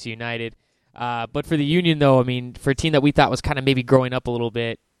over DC United. But for the Union, though, I mean, for a team that we thought was kind of maybe growing up a little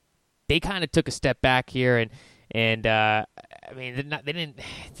bit, they kind of took a step back here, and I mean, they didn't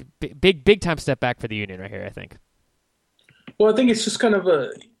big time step back for the Union right here, I think. Well, I think it's just kind of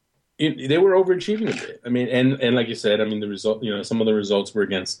they were overachieving a bit. I mean, and like you said, I mean, the result, some of the results were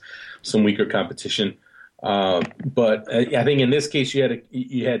against some weaker competition. But I think in this case,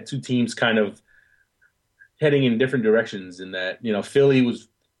 you had two teams kind of heading in different directions. In that, Philly was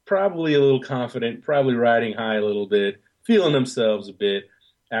probably a little confident, probably riding high a little bit, feeling themselves a bit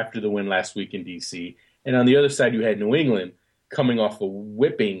after the win last week in DC. And on the other side, you had New England coming off a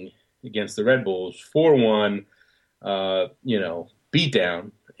whipping against the Red Bulls, 4-1,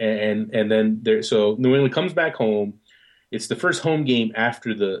 beatdown. And then so New England comes back home. It's the first home game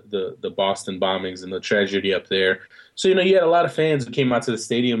after the Boston bombings and the tragedy up there. So, you had a lot of fans who came out to the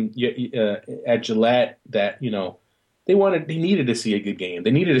stadium at Gillette that, they needed to see a good game.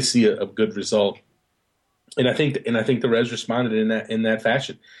 They needed to see a good result. And I think the Reds responded in that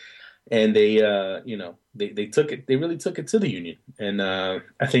fashion. And they took it. They really took it to the Union. And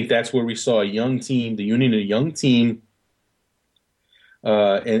I think that's where we saw a young team, the Union, a young team.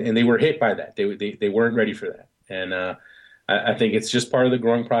 And they were hit by that. They weren't ready for that. And I think it's just part of the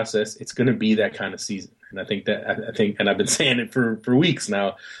growing process. It's going to be that kind of season. And I think, and I've been saying it for weeks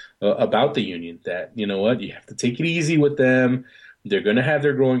now about the Union, that, you have to take it easy with them. They're going to have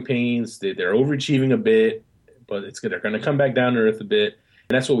their growing pains. They're overachieving a bit, but they're going to come back down to earth a bit.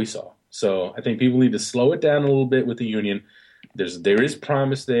 And that's what we saw. So I think people need to slow it down a little bit with the Union. There is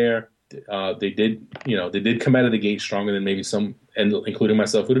promise there. They did come out of the gate stronger than maybe some, and including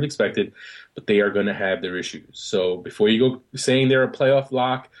myself, would have expected, but they are going to have their issues. So before you go saying they're a playoff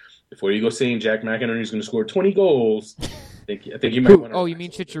lock, before you go saying Jack McInerney is going to score 20 goals, I think you might want to. Oh, you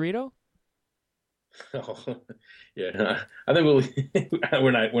mean Chicharito? Oh, yeah. I think we're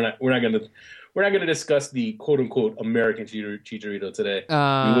not going to discuss the quote unquote American Chicharito today.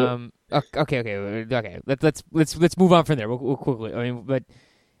 Okay. Let's move on from there. We'll quickly. I mean, but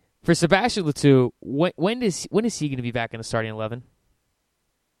for Sebastian Letou, when is he going to be back in the starting 11?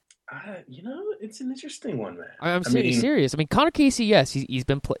 It's an interesting one, man. I'm serious. I mean, Connor Casey, yes, he's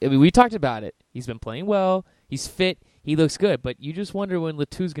been. We talked about it. He's been playing well. He's fit. He looks good. But you just wonder when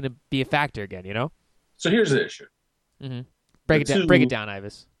Letou's going to be a factor again. So here's the issue. Mm-hmm. Break it down,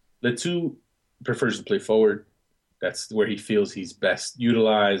 Ivis. Letou prefers to play forward. That's where he feels he's best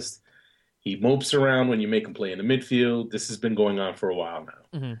utilized. He mopes around when you make him play in the midfield. This has been going on for a while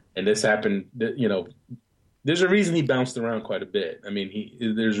now. Mm-hmm. And this happened, there's a reason he bounced around quite a bit. I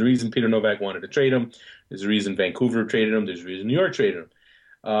mean, there's a reason Peter Novak wanted to trade him. There's a reason Vancouver traded him. There's a reason New York traded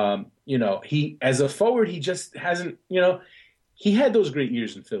him. He, as a forward, he just hasn't, he had those great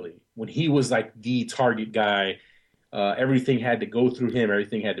years in Philly when he was like the target guy. Everything had to go through him.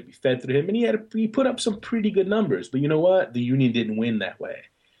 Everything had to be fed through him. And he put up some pretty good numbers. But you know what? The Union didn't win that way.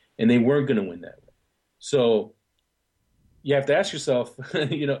 And they weren't going to win that way. So you have to ask yourself,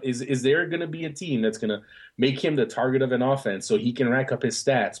 is there going to be a team that's going to make him the target of an offense so he can rack up his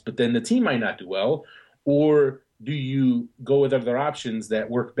stats, but then the team might not do well? Or do you go with other options that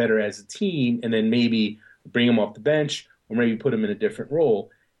work better as a team and then maybe bring him off the bench or maybe put him in a different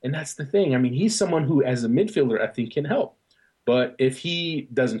role? And that's the thing. I mean, he's someone who, as a midfielder, I think can help. But if he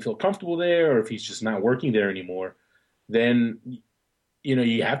doesn't feel comfortable there or if he's just not working there anymore, then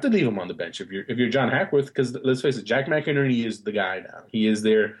you have to leave him on the bench if you're John Hackworth, because let's face it, Jack McInerney is the guy now. He's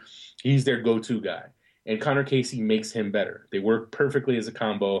their go-to guy. And Connor Casey makes him better. They work perfectly as a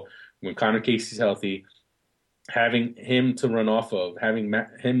combo. When Connor Casey's healthy, having him to run off of, having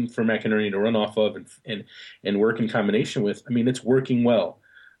him for McInerney to run off of and work in combination with, I mean, it's working well.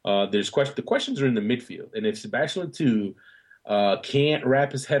 The questions are in the midfield, and if Sebastian Two can't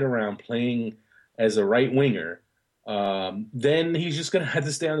wrap his head around playing as a right winger, then he's just going to have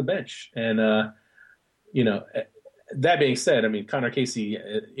to stay on the bench. And you know, that being said, I mean, Connor Casey,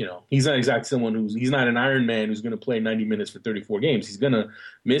 he's not exactly he's not an Iron Man who's going to play 90 minutes for 34 games. He's going to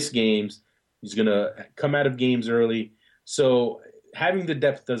miss games. He's going to come out of games early. So having the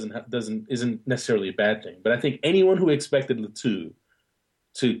depth isn't necessarily a bad thing. But I think anyone who expected Latu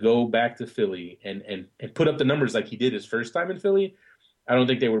to go back to Philly and put up the numbers like he did his first time in Philly, I don't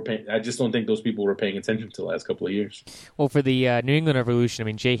think they were paying. I just don't think those people were paying attention to the last couple of years. Well, for the New England Revolution, I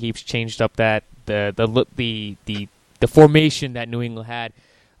mean, Jay Heaps changed up that the formation that New England had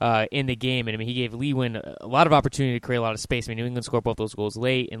in the game, and I mean, he gave Lee Nguyen a lot of opportunity to create a lot of space. I mean, New England scored both those goals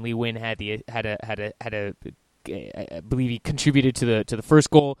late, and Lee Nguyen I believe he contributed to the first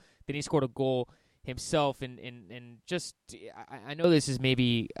goal. Then he scored a goal himself, and just I know this is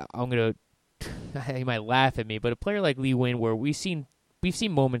maybe he might laugh at me, but a player like Lee Nguyen, where we've seen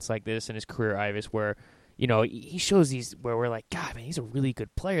moments like this in his career, Ivis, where he shows these where we're like, God, man, he's a really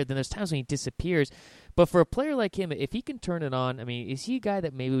good player. Then there's times when he disappears. But for a player like him, if he can turn it on, I mean, is he a guy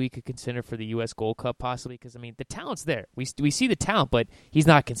that maybe we could consider for the U.S. Gold Cup possibly? Because I mean, the talent's there. We see the talent, but he's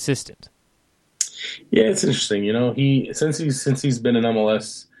not consistent. Yeah, it's interesting. Since he's been in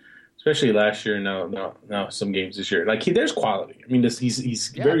MLS, especially last year, now some games this year, like there's quality. I mean,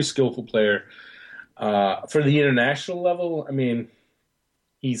 he's a very skillful player. For the international level, I mean,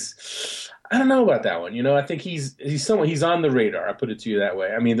 I don't know about that one. I think he's on the radar. I put it to you that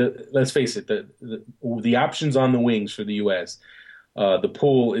way. I mean, let's face it, the options on the wings for the U.S., the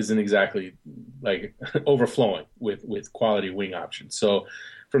pool isn't exactly like overflowing with quality wing options. So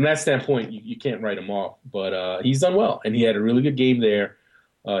from that standpoint, you can't write him off. But he's done well, and he had a really good game there.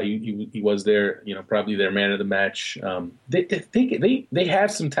 He was there, probably their man of the match. They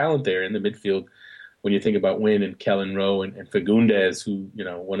have some talent there in the midfield. When you think about Wynn and Kellen Rowe and Fagundes, who,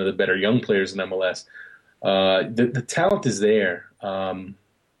 one of the better young players in MLS, the talent is there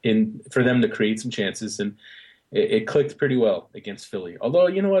for them to create some chances, and it clicked pretty well against Philly. Although,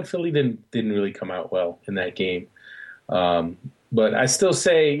 you know what, Philly didn't really come out well in that game. But I still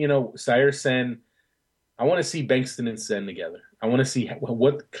say, Sayer Sen, I want to see Bankston and Sen together. I want to see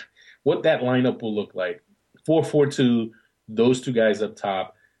what that lineup will look like. 4-4-2, those two guys up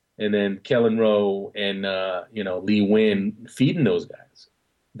top. And then Kellen Rowe and Lee Nguyen feeding those guys.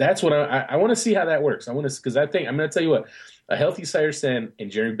 That's what I want to see how that works. Because I think I'm going to tell you what, a healthy Sayer Sen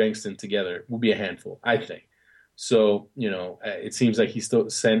and Jerry Bankston together will be a handful, I think. So it seems like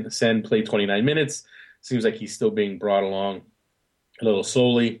Sen played 29 minutes. Seems like he's still being brought along a little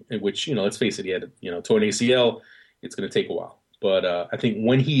slowly. Which let's face it, he had torn ACL. It's going to take a while. But I think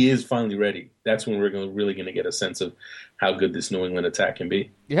when he is finally ready, that's when we're really going to get a sense of how good this New England attack can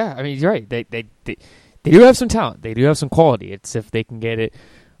be. Yeah, I mean, you're right. They do have some talent. They do have some quality. It's if they can get it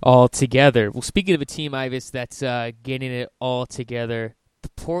all together. Well, speaking of a team, Ivis, that's getting it all together,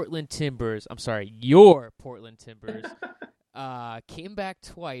 your Portland Timbers, came back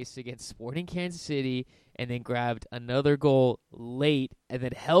twice against Sporting Kansas City and then grabbed another goal late and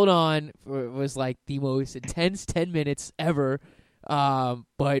then held on for it was like the most intense 10 minutes ever.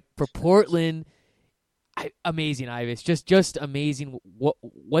 But for Portland, amazing, Ivis. Just amazing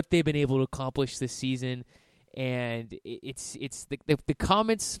what they've been able to accomplish this season. And it's the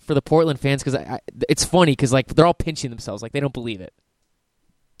comments for the Portland fans, because it's funny because like they're all pinching themselves like they don't believe it.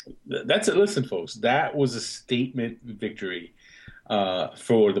 That's it. Listen, folks, that was a statement victory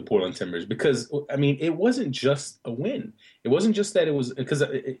for the Portland Timbers, because I mean it wasn't just a win. It wasn't just that it was because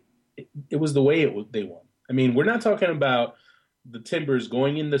it was the way they won. I mean, we're not talking about the Timbers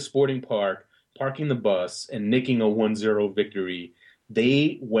going in the Sporting Park, parking the bus, and nicking a 1-0 victory.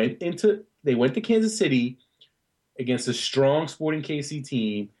 They went to Kansas City against a strong Sporting KC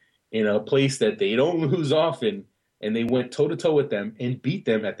team in a place that they don't lose often, and they went toe-to-toe with them and beat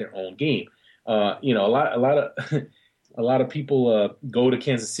them at their own game. A lot of people go to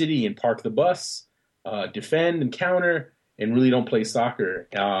Kansas City and park the bus, defend and counter, and really don't play soccer.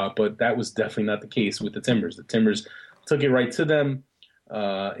 But that was definitely not the case with the Timbers. The Timbers took it right to them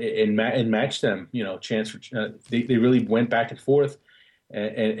and matched them. They really went back and forth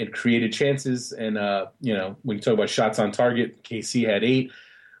and created chances. And when you talk about shots on target, KC had 8.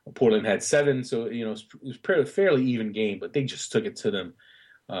 Portland had 7, so it was a fairly even game, but they just took it to them,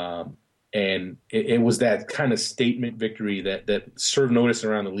 and it was that kind of statement victory that served notice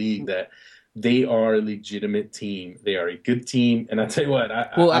around the league that they are a legitimate team. They are a good team, and I tell you what,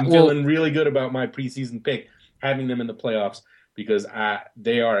 I'm feeling really good about my preseason pick, having them in the playoffs, because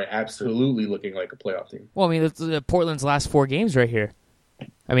they are absolutely looking like a playoff team. Well, I mean, it's Portland's last 4 games right here.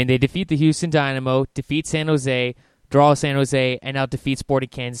 I mean, they defeat the Houston Dynamo, defeat San Jose, draw San Jose, and now defeat Sporting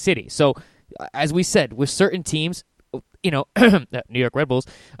Kansas City. So, as we said, with certain teams, New York Red Bulls,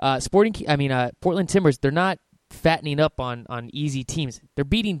 Portland Timbers, they're not fattening up on easy teams. They're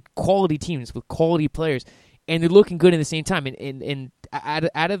beating quality teams with quality players, and they're looking good at the same time. And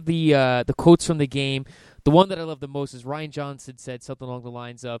out of the quotes from the game, the one that I love the most is Ryan Johnson said something along the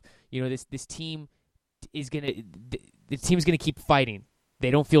lines of, this team is the team's gonna keep fighting.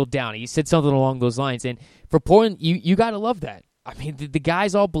 They don't feel down. He said something along those lines. And for Portland, you gotta love that. I mean, the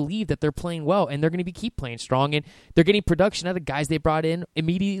guys all believe that they're playing well, and they're going to keep playing strong, and they're getting production out of the guys they brought in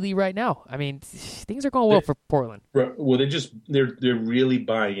immediately right now. I mean, things are going well for Portland. Well, they're really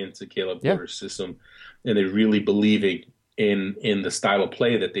buying into Caleb Porter's system, and they're really believing in the style of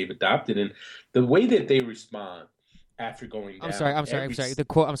play that they've adopted, and the way that they respond after going down. I'm sorry.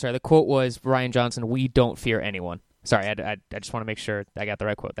 The quote was Ryan Johnson, "We don't fear anyone." Sorry, I just want to make sure I got the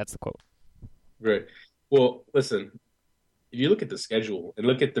right quote. That's the quote. Right. Well, listen. If you look at the schedule and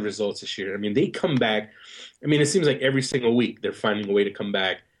look at the results this year, I mean, they come back. I mean, it seems like every single week they're finding a way to come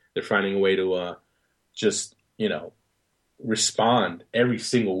back. They're finding a way to respond every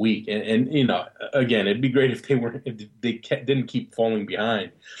single week. And again, it'd be great if they didn't keep falling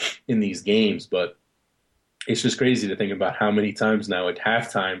behind in these games. But it's just crazy to think about how many times now at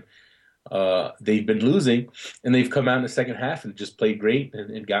halftime they've been losing, and they've come out in the second half and just played great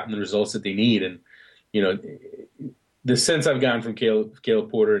and gotten the results that they need. And the sense I've gotten from Caleb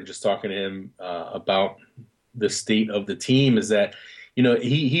Porter and just talking to him about the state of the team is that,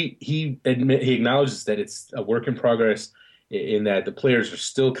 he acknowledges that it's a work in progress, in that the players are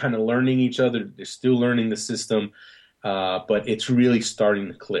still kind of learning each other. They're still learning the system, but it's really starting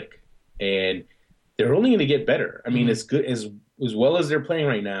to click, and they're only going to get better. I mean, as good as well as they're playing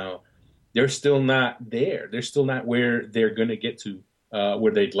right now, they're still not there. They're still not where they're going to get to,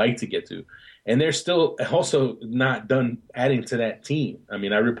 where they'd like to get to. And they're still also not done adding to that team. I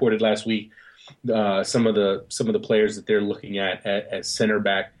mean, I reported last week some of the players that they're looking at as center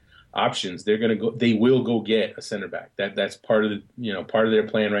back options. They will go get a center back. That's part of their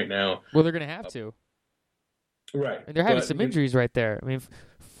plan right now. Well, they're going to have to. Right. And they're having some injuries right there. I mean,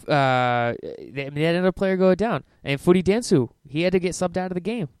 they had another player go down, and Fudi Dansu, he had to get subbed out of the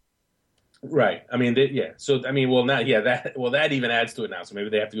game. Right. I mean, So, I mean, that even adds to it now. So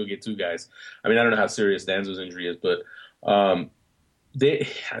maybe they have to go get two guys. I mean, I don't know how serious Danzo's injury is, but I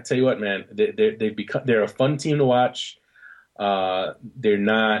tell you what, man, they're a fun team to watch. They're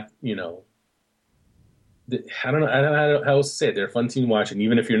not, I don't know how else to say it. They're a fun team to watch, and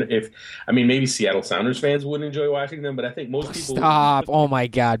even maybe Seattle Sounders fans wouldn't enjoy watching them, but I think most people. Stop! Oh my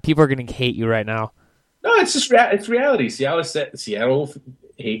God, people are going to hate you right now. No, it's just it's reality. Seattle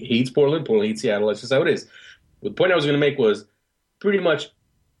hates Portland. Portland hates Seattle. That's just how it is. The point I was going to make was pretty much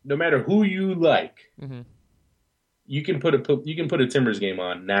no matter who you like, you can put a Timbers game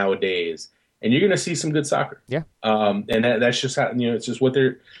on nowadays, and you're going to see some good soccer. Yeah. And that's just how it's just what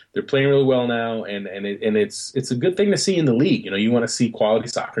they're playing really well now, and it's a good thing to see in the league. You want to see quality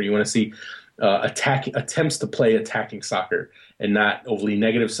soccer. You want to see attempts to play attacking soccer and not overly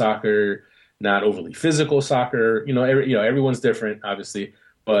negative soccer, not overly physical soccer. Everyone's different, obviously.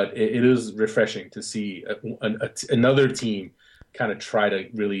 But it is refreshing to see another team kind of try to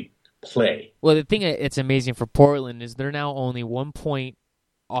really play. Well, the thing that's amazing for Portland is they're now only 1 point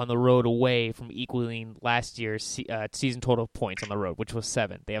on the road away from equaling last year's season total points on the road, which was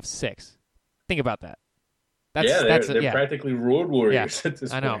 7. They have 6. Think about that. They're practically road warriors at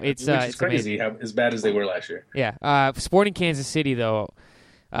this point. I know. It's crazy how as bad as they were last year. Yeah. Sporting Kansas City, though,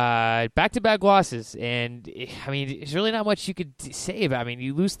 back-to-back losses, and I mean, there's really not much you could say about. I mean,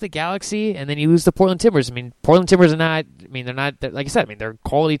 you lose to the Galaxy, and then you lose to Portland Timbers. I mean, Portland Timbers are not. I mean, they're not. Like I said, I mean, they're a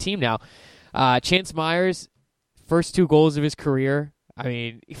quality team now. Chance Myers, first 2 goals of his career. I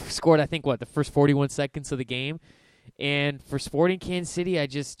mean, he scored, I think, the first 41 seconds of the game. And for Sporting Kansas City, I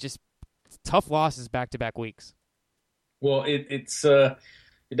just tough losses back-to-back weeks. Well, it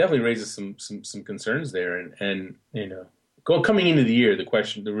definitely raises some concerns there, and coming into the year,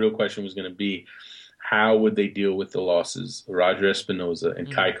 the real question was going to be, how would they deal with the losses of Roger Espinoza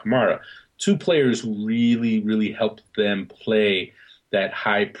and Kai Kamara, 2 players who really, really helped them play that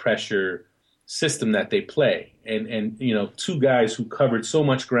high pressure system that they play, and 2 guys who covered so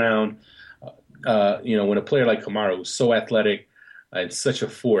much ground. When a player like Kamara was so athletic and such a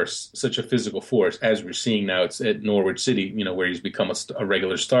force, such a physical force, as we're seeing now, it's at Norwich City, where he's become a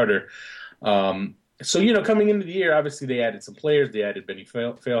regular starter. So, coming into the year, obviously they added some players. They added Benny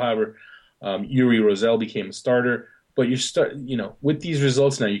Feilhaber. Yuri Rosell became a starter. But with these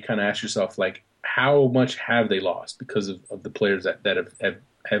results now, you kind of ask yourself, like, how much have they lost because of the players that have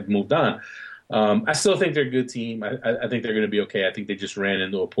have moved on. I still think they're a good team. I think they're going to be okay. I think they just ran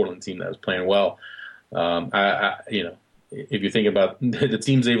into a Portland team that was playing well. If you think about the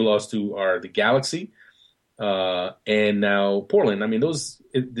teams they've lost to are the Galaxy and now Portland. I mean,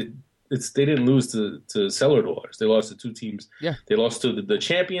 they didn't lose to cellar dwellers. They lost to two teams. Yeah. They lost to the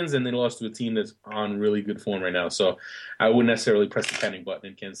champions, and they lost to a team that's on really good form right now. So I wouldn't necessarily press the panic button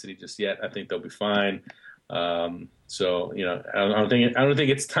in Kansas City just yet. I think they'll be fine. So I don't think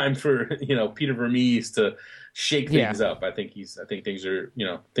it's time for Peter Vermees to shake things up. I think things are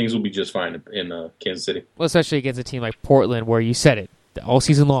things will be just fine in Kansas City. Well, especially against a team like Portland, where you said it all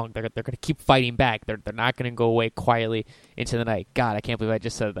season long, they're going to keep fighting back. They're not going to go away quietly into the night. God, I can't believe I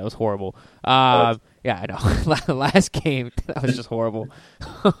just said that was horrible. Yeah, I know. Last game, that was just horrible.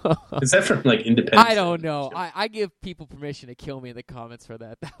 Is that from Independence? I don't know. I give people permission to kill me in the comments for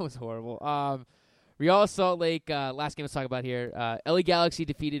that. That was horrible. Real Salt Lake, last game let's talk about here. LA Galaxy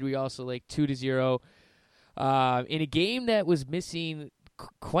defeated Real Salt Lake 2-0 in a game that was missing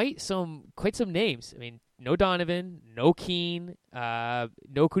quite some names. I mean, no Donovan, no Keane, no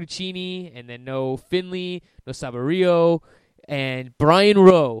Cudicini, and then no Finley, no Sabarillo, and Brian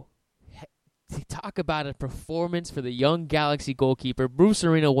Rowe. To talk about a performance for the young Galaxy goalkeeper, Bruce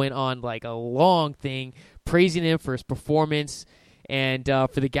Arena went on a long thing praising him for his performance. And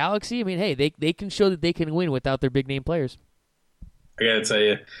for the Galaxy, I mean, hey, they can show that they can win without their big-name players. I got to tell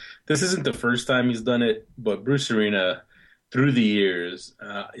you, this isn't the first time he's done it, but Bruce Arena, through the years,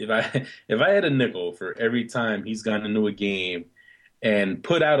 if I had a nickel for every time he's gone into a game and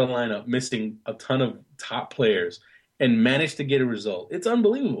put out a lineup missing a ton of top players and managed to get a result, it's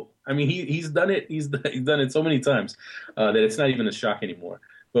unbelievable. I mean, he's done it. He's done it so many times that it's not even a shock anymore.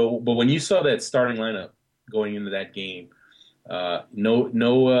 But when you saw that starting lineup going into that game, no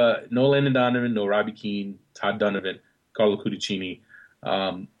Landon Donovan, no Robbie Keane, Todd Donovan, Carlo Cudicini.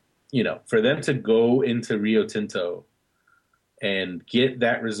 For them to go into Rio Tinto and get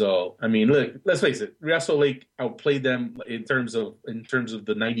that result. I mean, look, let's face it, Real Salt Lake outplayed them in terms of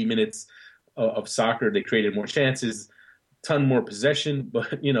the 90 minutes of soccer. They created more chances, ton more possession, but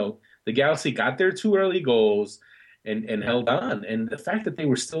the Galaxy got their 2 early goals and held on. And the fact that they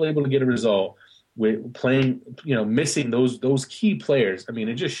were still able to get a result with playing, missing those key players. I mean,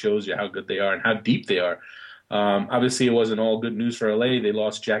 it just shows you how good they are and how deep they are. Obviously, it wasn't all good news for LA. They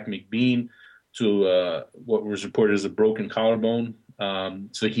lost Jack McBean to what was reported as a broken collarbone.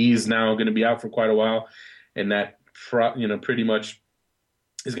 So he's now going to be out for quite a while, and that pretty much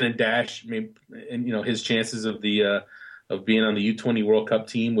is going to dash his chances of being on the U20 World Cup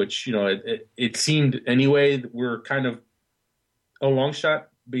team, which it seemed anyway were kind of a long shot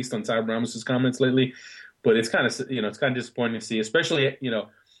based on Ty Ramos's comments lately, but it's kind of disappointing to see, especially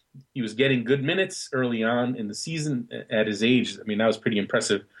he was getting good minutes early on in the season at his age. I mean, that was pretty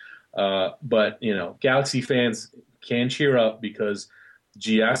impressive. But Galaxy fans can cheer up because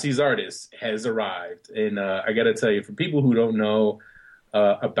Giassi's artist has arrived, and I got to tell you, for people who don't know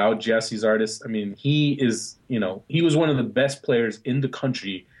about Giassi's artist, I mean, he was one of the best players in the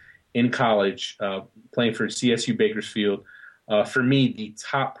country in college, playing for CSU Bakersfield. For me, the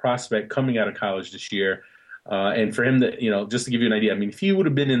top prospect coming out of college this year. And for him to, just to give you an idea, I mean, if he would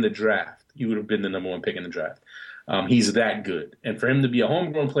have been in the draft, he would have been the number 1 pick in the draft. He's that good. And for him to be a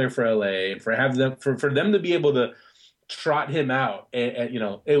homegrown player for LA, and for them to be able to trot him out, and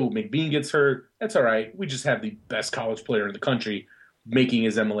McBean gets hurt, that's all right. We just have the best college player in the country making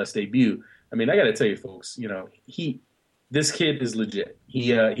his MLS debut. I mean, I got to tell you, folks, this kid is legit. He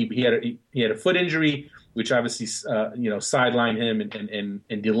had a foot injury, which obviously sidelined him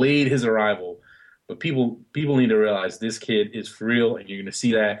and delayed his arrival. But people need to realize this kid is for real, and you're going to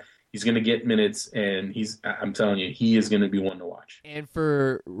see that. He's going to get minutes, and I'm telling you, he is going to be one to watch. And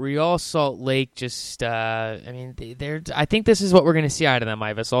for Real Salt Lake, I think this is what we're going to see out of them,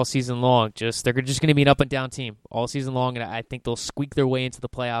 Ivis, all season long. They're just going to be an up and down team all season long, and I think they'll squeak their way into the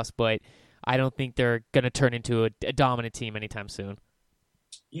playoffs, but I don't think they're going to turn into a dominant team anytime soon.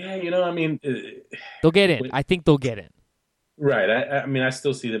 Yeah, I mean, they'll get in. I think they'll get in. Right. I mean, I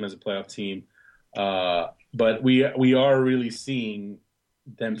still see them as a playoff team. But we are really seeing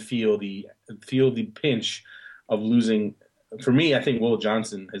them feel the pinch of losing. For me, I think Will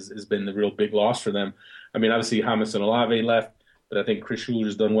Johnson has been the real big loss for them. I mean, obviously James and Olave left, but I think Chris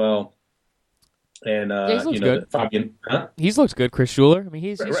Schuler's done well. And he's looked good. Fabian, He's looked good, Chris Schuler. I mean,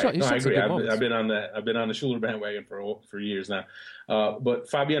 he's right. shown I agree. some good I've been on the Schuler bandwagon for years now. But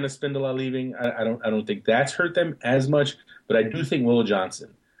Fabian Espindola leaving, I don't think that's hurt them as much. But I do think Will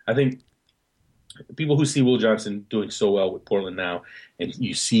Johnson. I think people who see Will Johnson doing so well with Portland now, and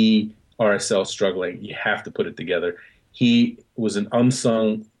you see RSL struggling, you have to put it together. he was an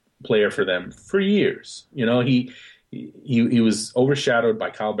unsung player for them for years. He was overshadowed by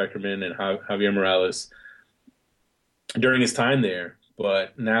Kyle Beckerman and Javier Morales during his time there.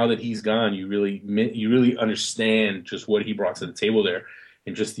 But now that he's gone, you really understand just what he brought to the table there,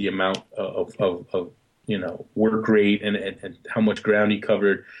 and just the amount of work rate and how much ground he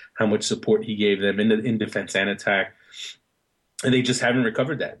covered, how much support he gave them in defense and attack. And they just haven't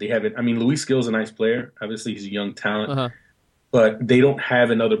recovered that. They haven't. I mean, Luis Gill's a nice player. Obviously, he's a young talent, but they don't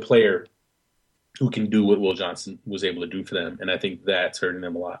have another player who can do what Will Johnson was able to do for them, and I think that's hurting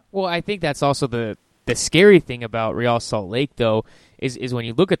them a lot. Well, I think that's also the scary thing about Real Salt Lake, though, is when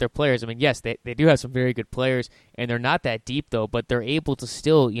you look at their players. I mean, yes, they do have some very good players, and they're not that deep, though, but they're able to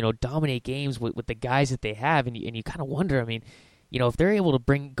still, dominate games with the guys that they have, and you kind of wonder, I mean, if they're able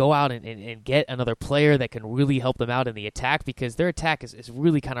to go out and get another player that can really help them out in the attack, because their attack is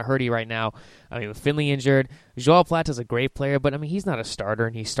really kind of hurty right now. I mean, with Finley injured, Joao Plata's a great player, but I mean, he's not a starter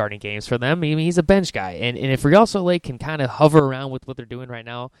and he's starting games for them. I mean, he's a bench guy. And if Real Salt Lake can kind of hover around with what they're doing right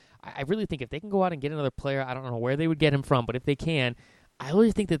now, I really think if they can go out and get another player, I don't know where they would get him from, but if they can, I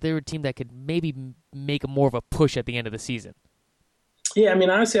really think that they're a team that could maybe make more of a push at the end of the season. Yeah, I mean,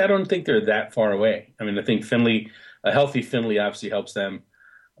 honestly, I don't think they're that far away. I mean, I think a healthy Finley obviously helps them.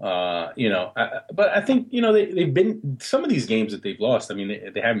 But I think, they've been, some of these games that they've lost, I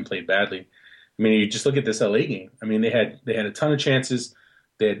mean, they haven't played badly. I mean, you just look at this LA game. I mean, they had a ton of chances.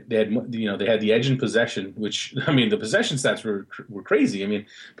 They had the edge in possession, which, I mean, the possession stats were crazy. I mean,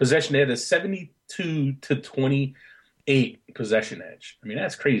 possession, they had a 72-28 possession edge. I mean,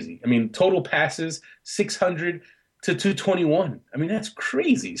 that's crazy. I mean, total passes, 600 to 221. I mean, that's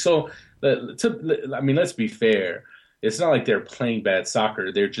crazy. So, let's be fair. It's not like they're playing bad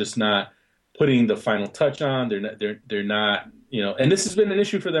soccer. They're just not putting the final touch on. They're not, and this has been an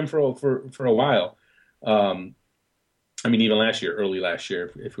issue for them for a while. I mean, even early last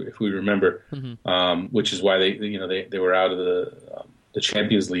year, if we remember, which is why they were out of the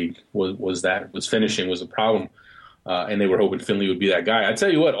Champions League was finishing was a problem, and they were hoping Finley would be that guy. I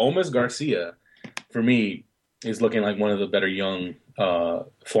tell you what, Olmes Garcia, for me, is looking like one of the better young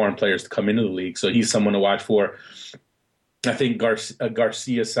foreign players to come into the league. So he's someone to watch for. I think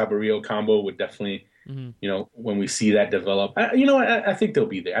Garcia-Saborio combo would definitely, when we see that develop, I think they'll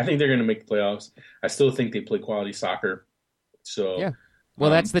be there. I think they're going to make the playoffs. I still think they play quality soccer. So yeah,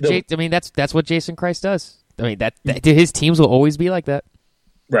 well, that's that's what Jason Christ does. I mean, that his teams will always be like that.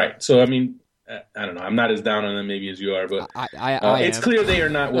 Right. So I mean, I don't know. I'm not as down on them maybe as you are, but it's clear they are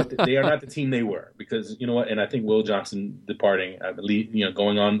not they are not the team they were, because you know what? And I think Will Johnson departing, I believe,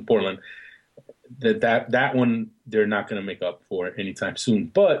 going on to Portland, that one they're not going to make up for anytime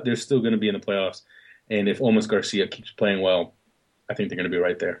soon. But they're still going to be in the playoffs, and if Olmes Garcia keeps playing well, I think they're going to be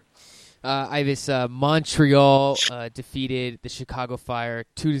right there. Montreal defeated the Chicago Fire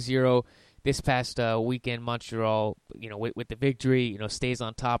 2-0 this past weekend. Montreal, with the victory, stays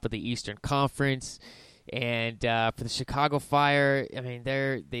on top of the Eastern Conference. And for the Chicago Fire, I mean,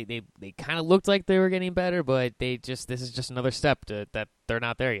 they kind of looked like they were getting better, but this is just another step that they're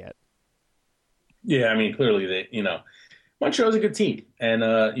not there yet. Yeah, I mean, clearly Montreal's a good team, and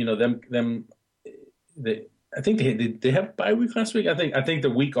I think they have a bye week last week. I think the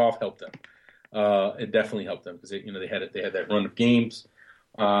week off helped them. It definitely helped them because they had that run of games.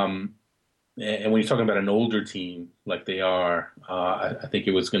 And when you're talking about an older team like they are, I think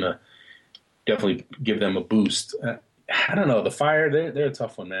it was going to definitely give them a boost. I don't know. The Fire, they're a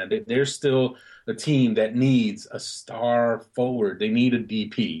tough one, man. They're still a team that needs a star forward. They need a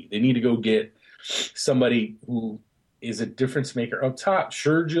DP. They need to go get somebody who is a difference maker up top.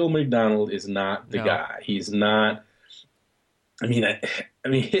 Sergio McDonald is not the guy. He's not. I mean,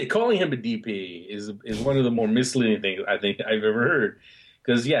 calling him a DP is one of the more misleading things I think I've ever heard.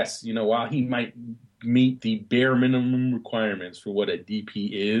 Because yes, while he might meet the bare minimum requirements for what a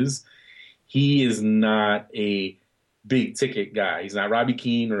DP is, he is not a big ticket guy. He's not Robbie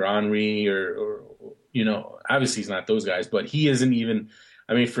Keane or Henry or obviously he's not those guys. But he isn't even.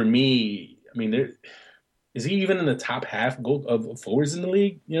 I mean, for me, is he even in the top half of forwards in the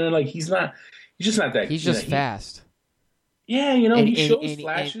league? He's not. He's just not that. He's just fast. Yeah, he shows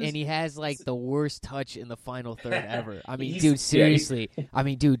flashes. And he has, the worst touch in the final third ever. I mean, dude, seriously. I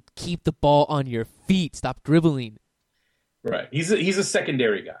mean, dude, keep the ball on your feet. Stop dribbling. Right. He's a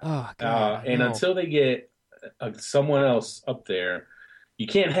secondary guy. Oh, God. And until they get someone else up there, you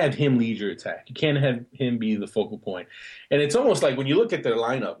can't have him lead your attack. You can't have him be the focal point. And it's almost like when you look at their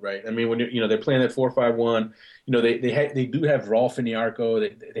lineup, right? I mean, when they're playing that 4-5-1, they do have Rolf in the Arco.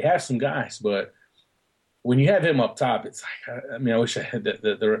 They have some guys, but when you have him up top, it's like, I wish I had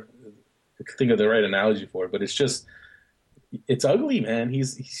the think of the right analogy for it, but it's just it's ugly, man.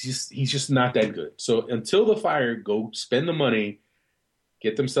 He's just not that good. So until the Fire go spend the money,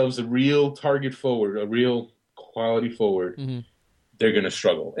 get themselves a real target forward, a real quality forward, Mm-hmm. they're going to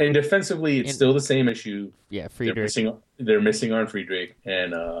struggle. And defensively, it's still the same issue. Yeah, They're Friedrich. missing Arn Friedrich,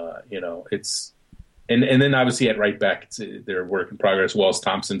 and it's and then obviously at right back, it's their work in progress. Wells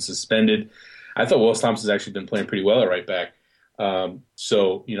Thompson suspended. I thought Wells Thompson's actually been playing pretty well at right back.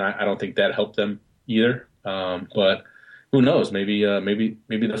 So I don't think that helped them either. But who knows? Maybe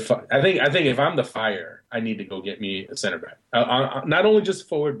the I think if I'm the Fire, I need to go get me a center back. Not only just a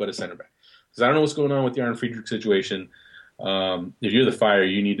forward, but a center back, because I don't know what's going on with the Arn Friedrich situation. If you're the Fire,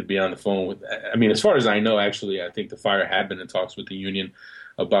 you need to be on the phone with. I mean, as far as I know, actually, I think the Fire had been in talks with the union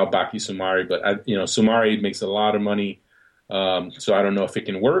about Baki Sumari, but Sumari makes a lot of money, so I don't know if it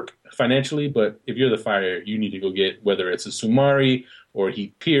can work financially. But if you're the Fire, you need to go get, whether it's a Sumari or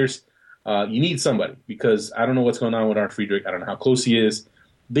Heath Pierce. You need somebody, because I don't know what's going on with Arn Friedrich. I don't know how close he is.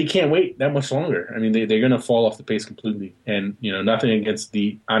 They can't wait that much longer. I mean, they're going to fall off the pace completely. And nothing against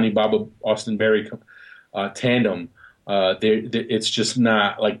the Ani Baba Austin Berry tandem. It's just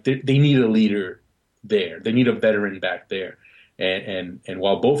not like they need a leader there. They need a veteran back there. And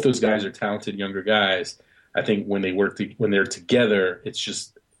while both those guys are talented younger guys, I think when they're together, it's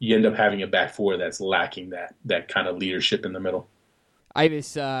just you end up having a back four that's lacking that kind of leadership in the middle.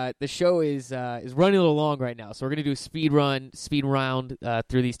 Ivis, the show is running a little long right now, so we're gonna do a speed round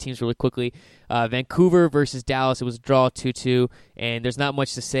through these teams really quickly. Vancouver versus Dallas, it was a draw 2-2, and there's not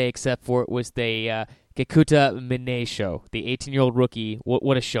much to say except for it was the Kekuta Mine show, the 18-year-old rookie.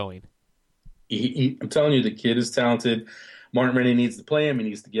 What a showing! I'm telling you, the kid is talented. Martin Rennie needs to play him. He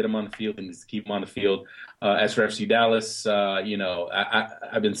needs to get him on the field. He needs to keep him on the field. As for FC Dallas,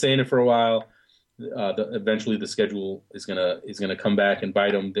 I've been saying it for a while. Eventually, the schedule is gonna come back and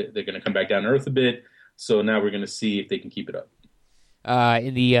bite them. They're gonna come back down to earth a bit. So now we're gonna see if they can keep it up.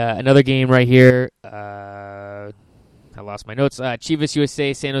 In the another game right here, I lost my notes. Chivas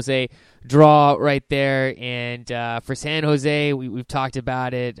USA, San Jose draw right there, and for San Jose, we've talked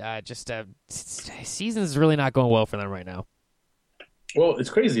about it. Season's really not going well for them right now. Well, it's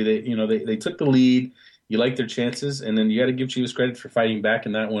crazy. They took the lead. You like their chances, and then you got to give Chivas credit for fighting back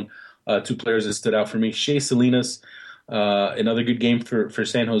in that one. Two players that stood out for me: Shea Salinas, another good game for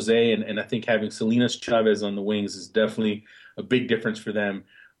San Jose, and I think having Salinas Chavez on the wings is definitely a big difference for them.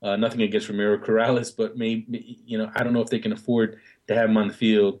 Nothing against Ramiro Corrales, but maybe I don't know if they can afford to have him on the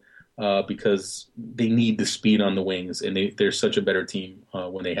field because they need the speed on the wings, and they're such a better team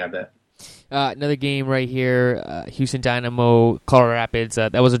when they have that. Another game right here, Houston Dynamo, Colorado Rapids.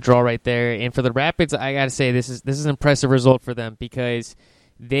 That was a draw right there, and for the Rapids, I got to say this is an impressive result for them because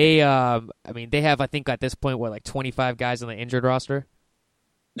they have, I think at this point, like 25 guys on the injured roster.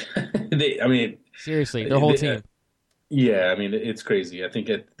 Seriously, their whole team. Yeah, it's crazy. I think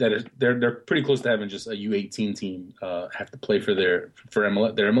that they're pretty close to having just a U18 team have to play for their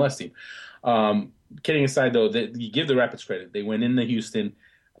MLS team. Kidding aside, though, you give the Rapids credit. They went into Houston,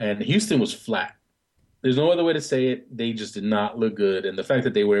 and Houston was flat. There's no other way to say it. They just did not look good, and the fact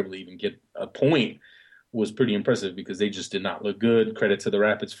that they were able to even get a point was pretty impressive because they just did not look good. Credit to the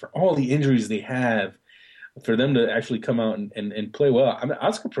Rapids for all the injuries they have, for them to actually come out and play well.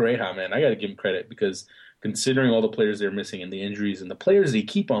 Oscar Pereja, man, I got to give him credit because considering all the players they're missing and the injuries and the players they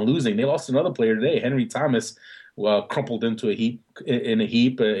keep on losing, they lost another player today. Henry Thomas crumpled into a heap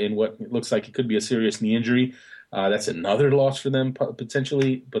in what looks like it could be a serious knee injury. That's another loss for them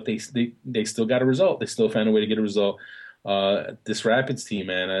potentially, but they still got a result. They still found a way to get a result. This Rapids team,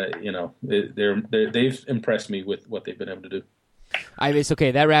 man, they've impressed me with what they've been able to do. Ivis,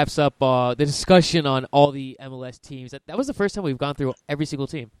 okay, that wraps up the discussion on all the MLS teams. That was the first time we've gone through every single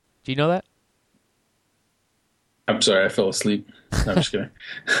team. Do you know that? I'm sorry, I fell asleep. No, I'm just kidding.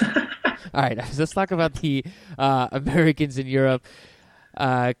 All right, let's talk about the Americans in Europe.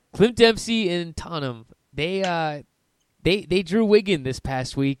 Clint Dempsey and Tottenham, they drew Wigan this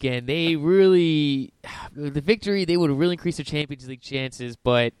past week, and they really, the victory, they would have really increased their Champions League chances,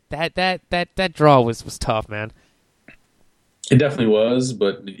 but that draw was tough, man. It definitely was,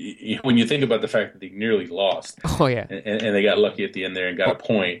 but when you think about the fact that they nearly lost, and they got lucky at the end there and got a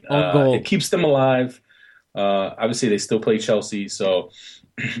point, goal. It keeps them alive. Obviously, they still play Chelsea, so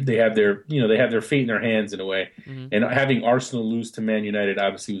they have their fate in their hands in a way. Mm-hmm. And having Arsenal lose to Man United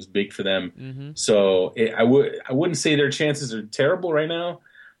obviously was big for them. Mm-hmm. So I wouldn't say their chances are terrible right now.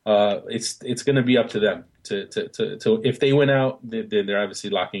 It's going to be up to them to if they win out, they're obviously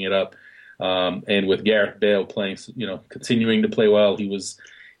locking it up. And with Gareth Bale playing, continuing to play well, he was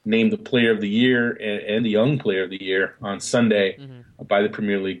named the Player of the Year and the Young Player of the Year on Sunday by the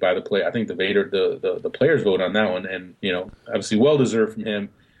Premier League, by the play. I think the players vote on that one, and obviously well deserved from him.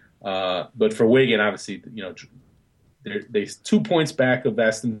 But for Wigan, obviously, they're 2 points back of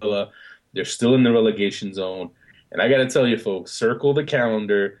Aston Villa. They're still in the relegation zone, and I got to tell you, folks, circle the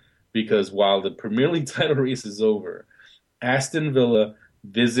calendar because while the Premier League title race is over, Aston Villa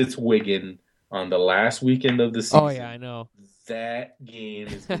visits Wigan on the last weekend of the season. Oh yeah, I know. That game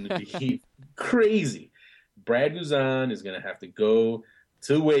is going to be crazy. Brad Guzan is going to have to go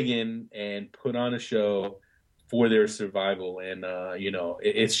to Wigan and put on a show for their survival, and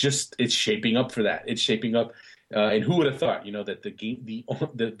it's shaping up for that. It's shaping up, and who would have thought, that the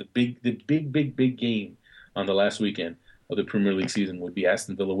big game on the last weekend of the Premier League season would be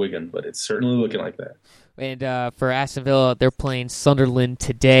Aston Villa Wigan, but it's certainly looking like that. And for Aston Villa, they're playing Sunderland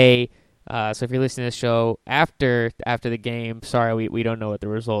today. So if you're listening to the show after the game, sorry, we don't know what the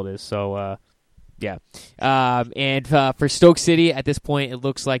result is. So, yeah. And for Stoke City, at this point, it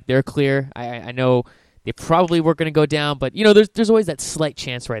looks like they're clear. I know they probably were going to go down, but there's always that slight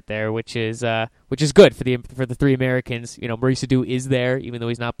chance right there, which is good for the three Americans. Maurice Adu is there, even though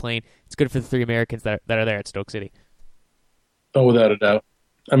he's not playing. It's good for the three Americans that are there at Stoke City. Oh, without a doubt.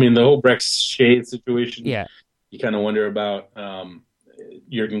 I mean, the whole Brex Shea situation. Yeah. You kind of wonder about.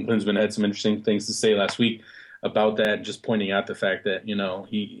 Jurgen Klinsmann had some interesting things to say last week about that, just pointing out the fact that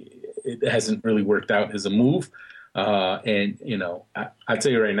it hasn't really worked out as a move, and I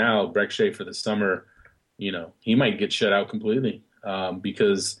tell you right now, Breck Shea for the summer, he might get shut out completely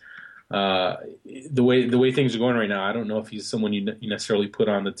because the way things are going right now, I don't know if he's someone you necessarily put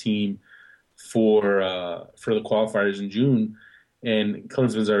on the team for the qualifiers in June. And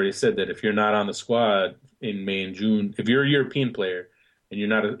Klinsmann's already said that if you're not on the squad in May and June, if you're a European player and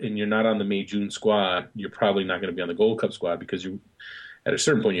you're not on the May-June squad, you're probably not going to be on the Gold Cup squad because at a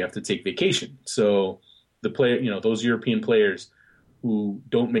certain point you have to take vacation. So the player, those European players who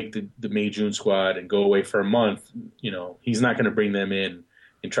don't make the May-June squad and go away for a month, he's not going to bring them in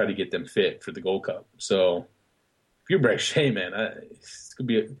and try to get them fit for the Gold Cup. So if you're Breck Shea, man, it could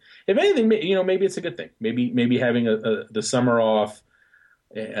be if anything, maybe it's a good thing. Maybe having the summer off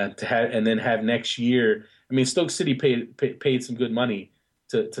and then have next year. I mean, Stoke City paid some good money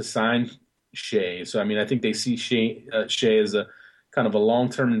to sign Shea. So, I mean, I think they see Shea as a kind of a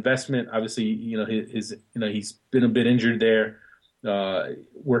long-term investment. Obviously, he's been a bit injured there,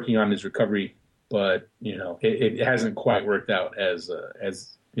 working on his recovery, but it hasn't quite worked out as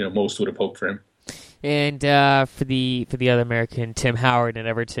most would have hoped for him. And for the other American, Tim Howard and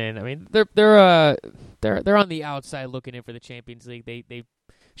Everton, I mean, they're on the outside looking in for the Champions League. They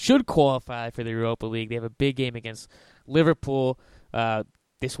should qualify for the Europa League. They have a big game against Liverpool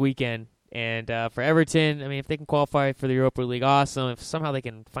this weekend. And for Everton, I mean, if they can qualify for the Europa League, awesome. If somehow they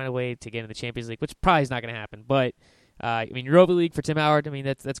can find a way to get in the Champions League, which probably is not going to happen. But, I mean, Europa League for Tim Howard, I mean,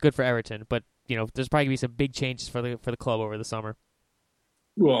 that's good for Everton. But, there's probably going to be some big changes for the club over the summer.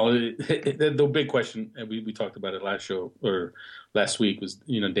 Well, the big question, and we talked about it last week, was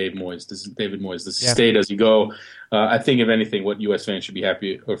David Moyes. Does he stay? Does he go? I think if anything, what U.S. fans should be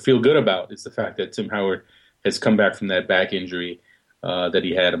happy or feel good about is the fact that Tim Howard has come back from that back injury that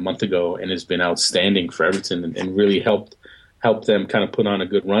he had a month ago and has been outstanding for Everton and really helped them kind of put on a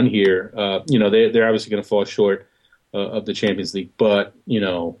good run here. They're obviously going to fall short of the Champions League, but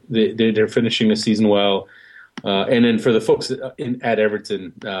they're finishing the season well. And then for the folks at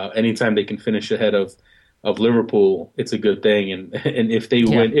Everton, anytime they can finish ahead of Liverpool, it's a good thing. And if they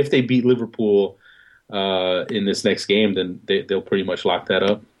win, if they beat Liverpool in this next game, then they'll pretty much lock that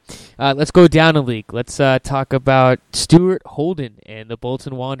up. Let's go down a league. Let's talk about Stuart Holden and the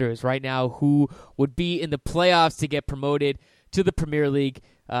Bolton Wanderers right now, who would be in the playoffs to get promoted to the Premier League.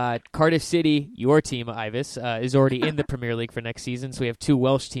 Cardiff City, your team, Ivis, is already in the Premier League for next season, so we have two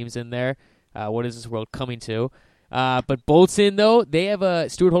Welsh teams in there. What is this world coming to? But Bolton, though, they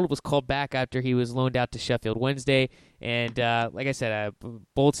have Stuart Holden was called back after he was loaned out to Sheffield Wednesday. And like I said,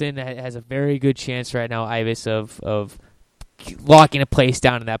 Bolton has a very good chance right now, Ivis, of locking a place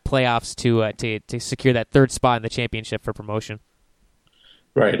down in that playoffs to secure that third spot in the championship for promotion.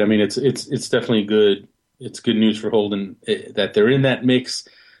 Right. I mean, it's definitely good. It's good news for Holden that they're in that mix.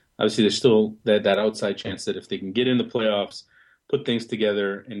 Obviously, there's still that outside chance that if they can get in the playoffs, put things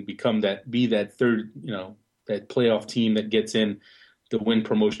together, and be that third, that playoff team that gets in to win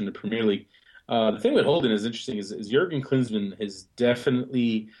promotion to Premier League. The thing with Holden is interesting is Jurgen Klinsmann has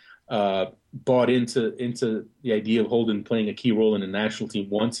definitely bought into the idea of Holden playing a key role in the national team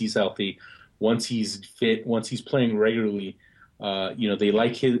once he's healthy, once he's fit, once he's playing regularly. They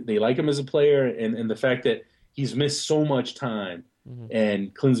like him as a player, and the fact that he's missed so much time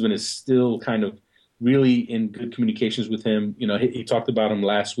and Klinsmann is still kind of really in good communications with him. He talked about him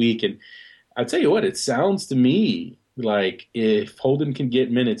last week, and I'll tell you what, it sounds to me like if Holden can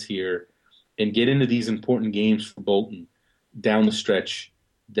get minutes here and get into these important games for Bolton down the stretch,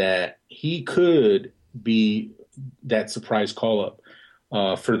 that he could be that surprise call-up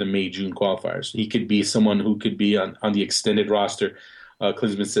for the May-June qualifiers. He could be someone who could be on the extended roster.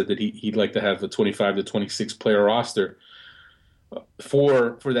 Klinsmann said that he'd like to have a 25 to 26 player roster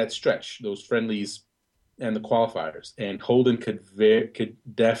for that stretch, those friendlies and the qualifiers. And Holden could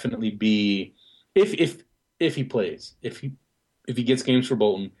definitely be, if he plays, if he gets games for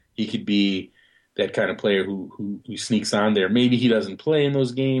Bolton, he could be that kind of player who sneaks on there. Maybe he doesn't play in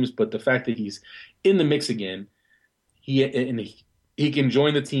those games, but the fact that he's in the mix again, he can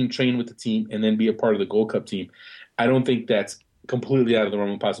join the team, train with the team, and then be a part of the Gold Cup team. I don't think that's completely out of the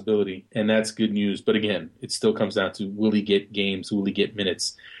realm of possibility, and that's good news. But again, it still comes down to, will he get games? Will he get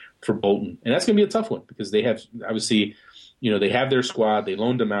minutes for Bolton? And that's going to be a tough one, because they have, obviously, they have their squad. They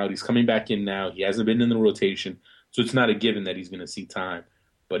loaned him out. He's coming back in now. He hasn't been in the rotation, so it's not a given that he's going to see time.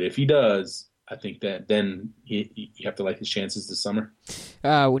 But if he does, I think that then you have to like his chances this summer.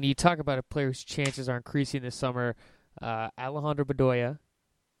 When you talk about a player whose chances are increasing this summer, Alejandro Bedoya,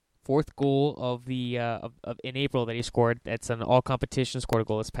 fourth goal of in April that he scored. That's an all-competition, scored a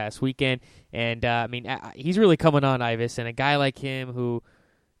goal this past weekend. And, he's really coming on, Ivis, and a guy like him who,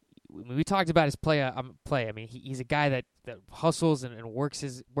 when we talked about his play, he's a guy that hustles and works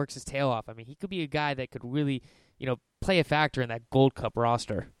his tail off. He could be a guy that could really, play a factor in that Gold Cup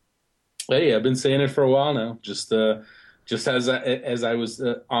roster. Hey, I've been saying it for a while now. Just as I was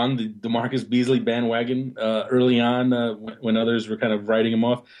on the DeMarcus Beasley bandwagon early on, when others were kind of writing him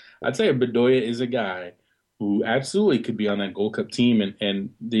off, I'd say Bedoya is a guy who absolutely could be on that Gold Cup team.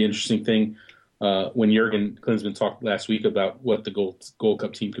 And the interesting thing, when Jurgen Klinsmann talked last week about what the Gold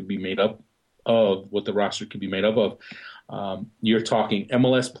Cup team could be made up of, what the roster could be made up of, you're talking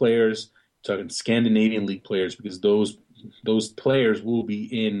MLS players, you're talking Scandinavian League players, because those players will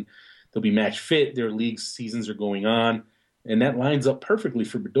be they'll be match fit. Their league seasons are going on, and that lines up perfectly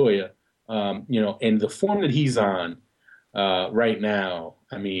for Bedoya. And the form that he's on right now,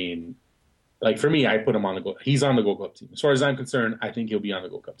 for me, I put him on he's on the Gold Cup team. As far as I'm concerned, I think he'll be on the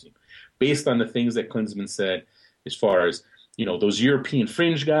Gold Cup team, based on the things that Klinsmann said, as far as, those European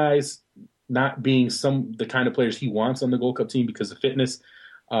fringe guys not being the kind of players he wants on the Gold Cup team because of fitness.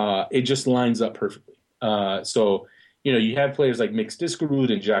 It just lines up perfectly. So you have players like Mix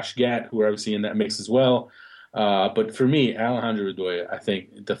Diskerud and Josh Gatt, who are obviously in that mix as well. But for me, Alejandro Bedoya, I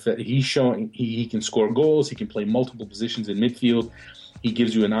think he's showing he can score goals. He can play multiple positions in midfield. He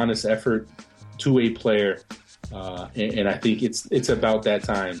gives you an honest effort, two-way player. And I think it's about that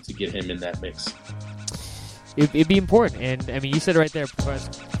time to get him in that mix. It'd be important. And, you said it right there.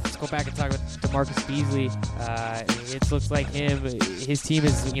 Let's go back and talk about DeMarcus Beasley. It looks like his team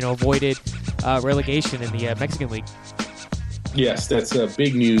has, avoided relegation in the Mexican League. Yes, that's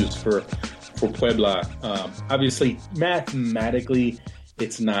big news for Puebla. Obviously, mathematically,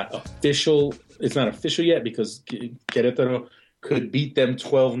 it's not official. It's not official yet, because Querétaro could beat them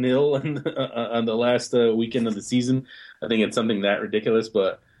 12-0 on the last weekend of the season. I think it's something that ridiculous,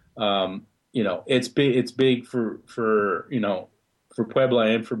 but it's big. It's big for Puebla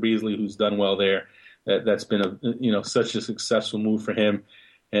and for Beasley, who's done well there. That's been such a successful move for him,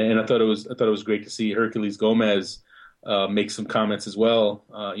 and I thought it was great to see Hercules Gomez make some comments as well.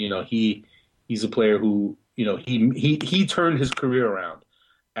 He's a player who he turned his career around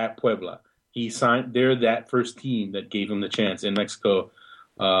at Puebla. They're that first team that gave him the chance in Mexico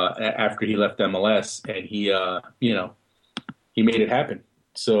after he left MLS, and he made it happen.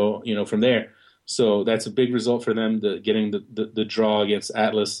 So from there, so that's a big result for them, getting the draw against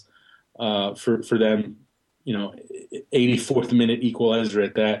Atlas for them. 84th minute equalizer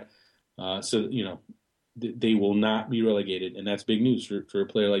at that. So they will not be relegated, and that's big news for a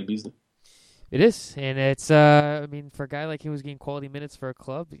player like Beasley. It is, and it's for a guy like him who's getting quality minutes for a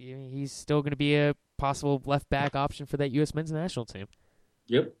club, he's still going to be a possible left back option for that U.S. men's national team.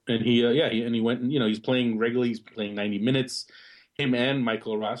 Yep, and he went. He's playing regularly. He's playing 90 minutes. Him and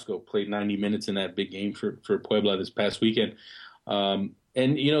Michael Orozco played 90 minutes in that big game for Puebla this past weekend. And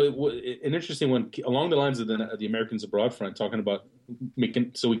an interesting one along the lines of the Americans abroad front, talking about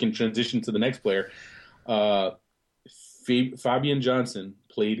making so we can transition to the next player. Fabian Johnson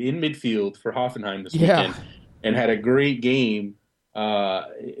played in midfield for Hoffenheim this weekend and had a great game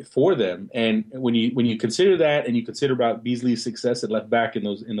for them. And when you consider that, and you consider about Beasley's success at left back in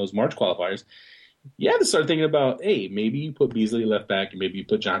those March qualifiers, you have to start thinking about, hey, maybe you put Beasley left back and maybe you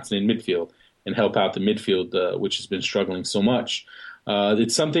put Johnson in midfield. and help out the midfield, which has been struggling so much.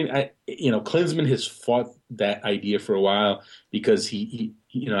 It's something Klinsmann has fought that idea for a while because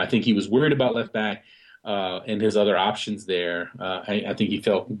I think he was worried about left back and his other options there. I think he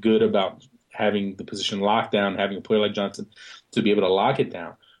felt good about having the position locked down, having a player like Johnson to be able to lock it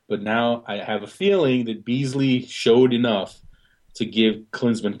down. But now I have a feeling that Beasley showed enough to give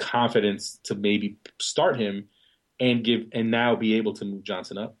Klinsmann confidence to maybe start him and now be able to move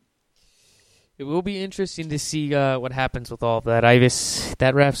Johnson up. It will be interesting to see what happens with all of that. Ivis,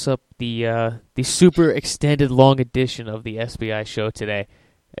 that wraps up the super extended long edition of the SBI show today.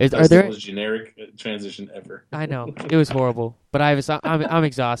 That's the most generic transition ever. I know, it was horrible, but Ivis, I'm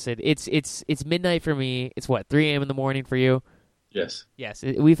exhausted. It's midnight for me. It's what, 3 a.m. in the morning for you? Yes. Yes,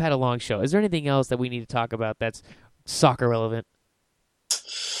 we've had a long show. Is there anything else that we need to talk about that's soccer relevant?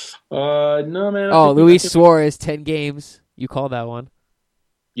 No, man. Luis Suarez, 10 games. You call that one.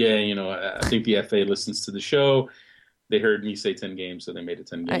 Yeah, I think the FA listens to the show. They heard me say 10 games, so they made it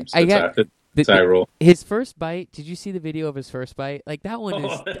 10 games. That's how I roll. His first bite, did you see the video of his first bite? Like, that one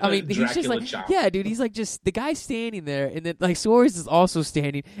is, he's just like, chop. Yeah, dude, he's like just, the guy's standing there, and then, like, Suarez is also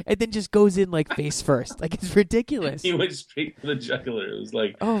standing, and then just goes in, like, face first. Like, it's ridiculous. He went straight for the jugular. It was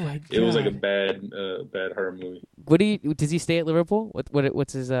like, oh my God. It was like a bad horror movie. Does he stay at Liverpool?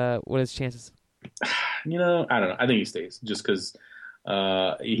 What's his chances? I don't know. I think he stays just because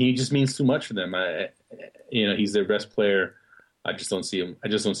he just means too much for them. He's their best player. I just don't see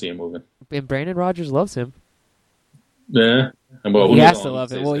him moving. And Brandon Rodgers loves him. Yeah. He has to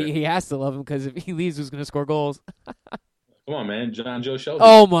love him. Well, he has to love him because if he leaves, who's going to score goals? Come on, man. John Joe Shelby.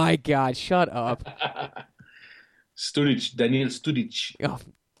 Oh, my God. Shut up. Daniel Sturridge. Oh,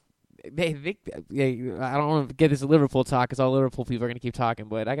 I don't want to get this Liverpool talk because all Liverpool people are going to keep talking,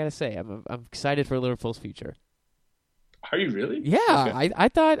 but I got to say, I'm excited for Liverpool's future. Are you really? Yeah, okay. I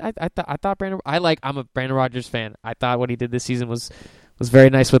thought Brandon. I'm a Brandon Rodgers fan. I thought what he did this season was very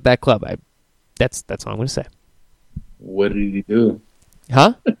nice with that club. That's all I'm going to say. What did he do?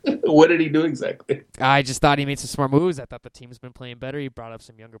 Huh? What did he do exactly? I just thought he made some smart moves. I thought the team's been playing better. He brought up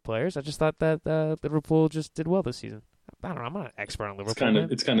some younger players. I just thought that Liverpool just did well this season. I don't know. I'm not an expert on Liverpool.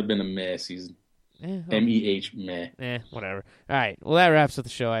 It's kind of been a meh season. MEH meh. Whatever. All right. Well, that wraps up the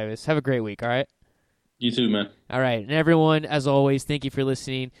show, Ivis. Have a great week. All right. You too, man. All right. And everyone, as always, thank you for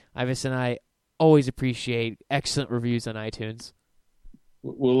listening. Ivis and I always appreciate excellent reviews on iTunes.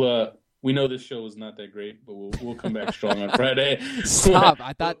 We know this show is not that great, but we'll come back strong on Friday. Stop!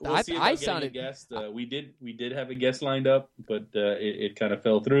 I thought I sounded. Guest. We did have a guest lined up, but it kind of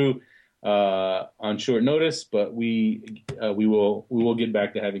fell through on short notice. But we will get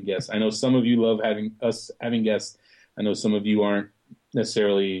back to having guests. I know some of you love having guests. I know some of you aren't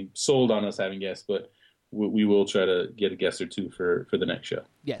necessarily sold on us having guests, but we will try to get a guest or two for the next show.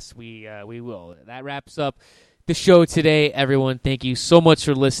 Yes, we will. That wraps up the show today, everyone. Thank you so much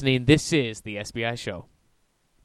for listening. This is the SBI Show.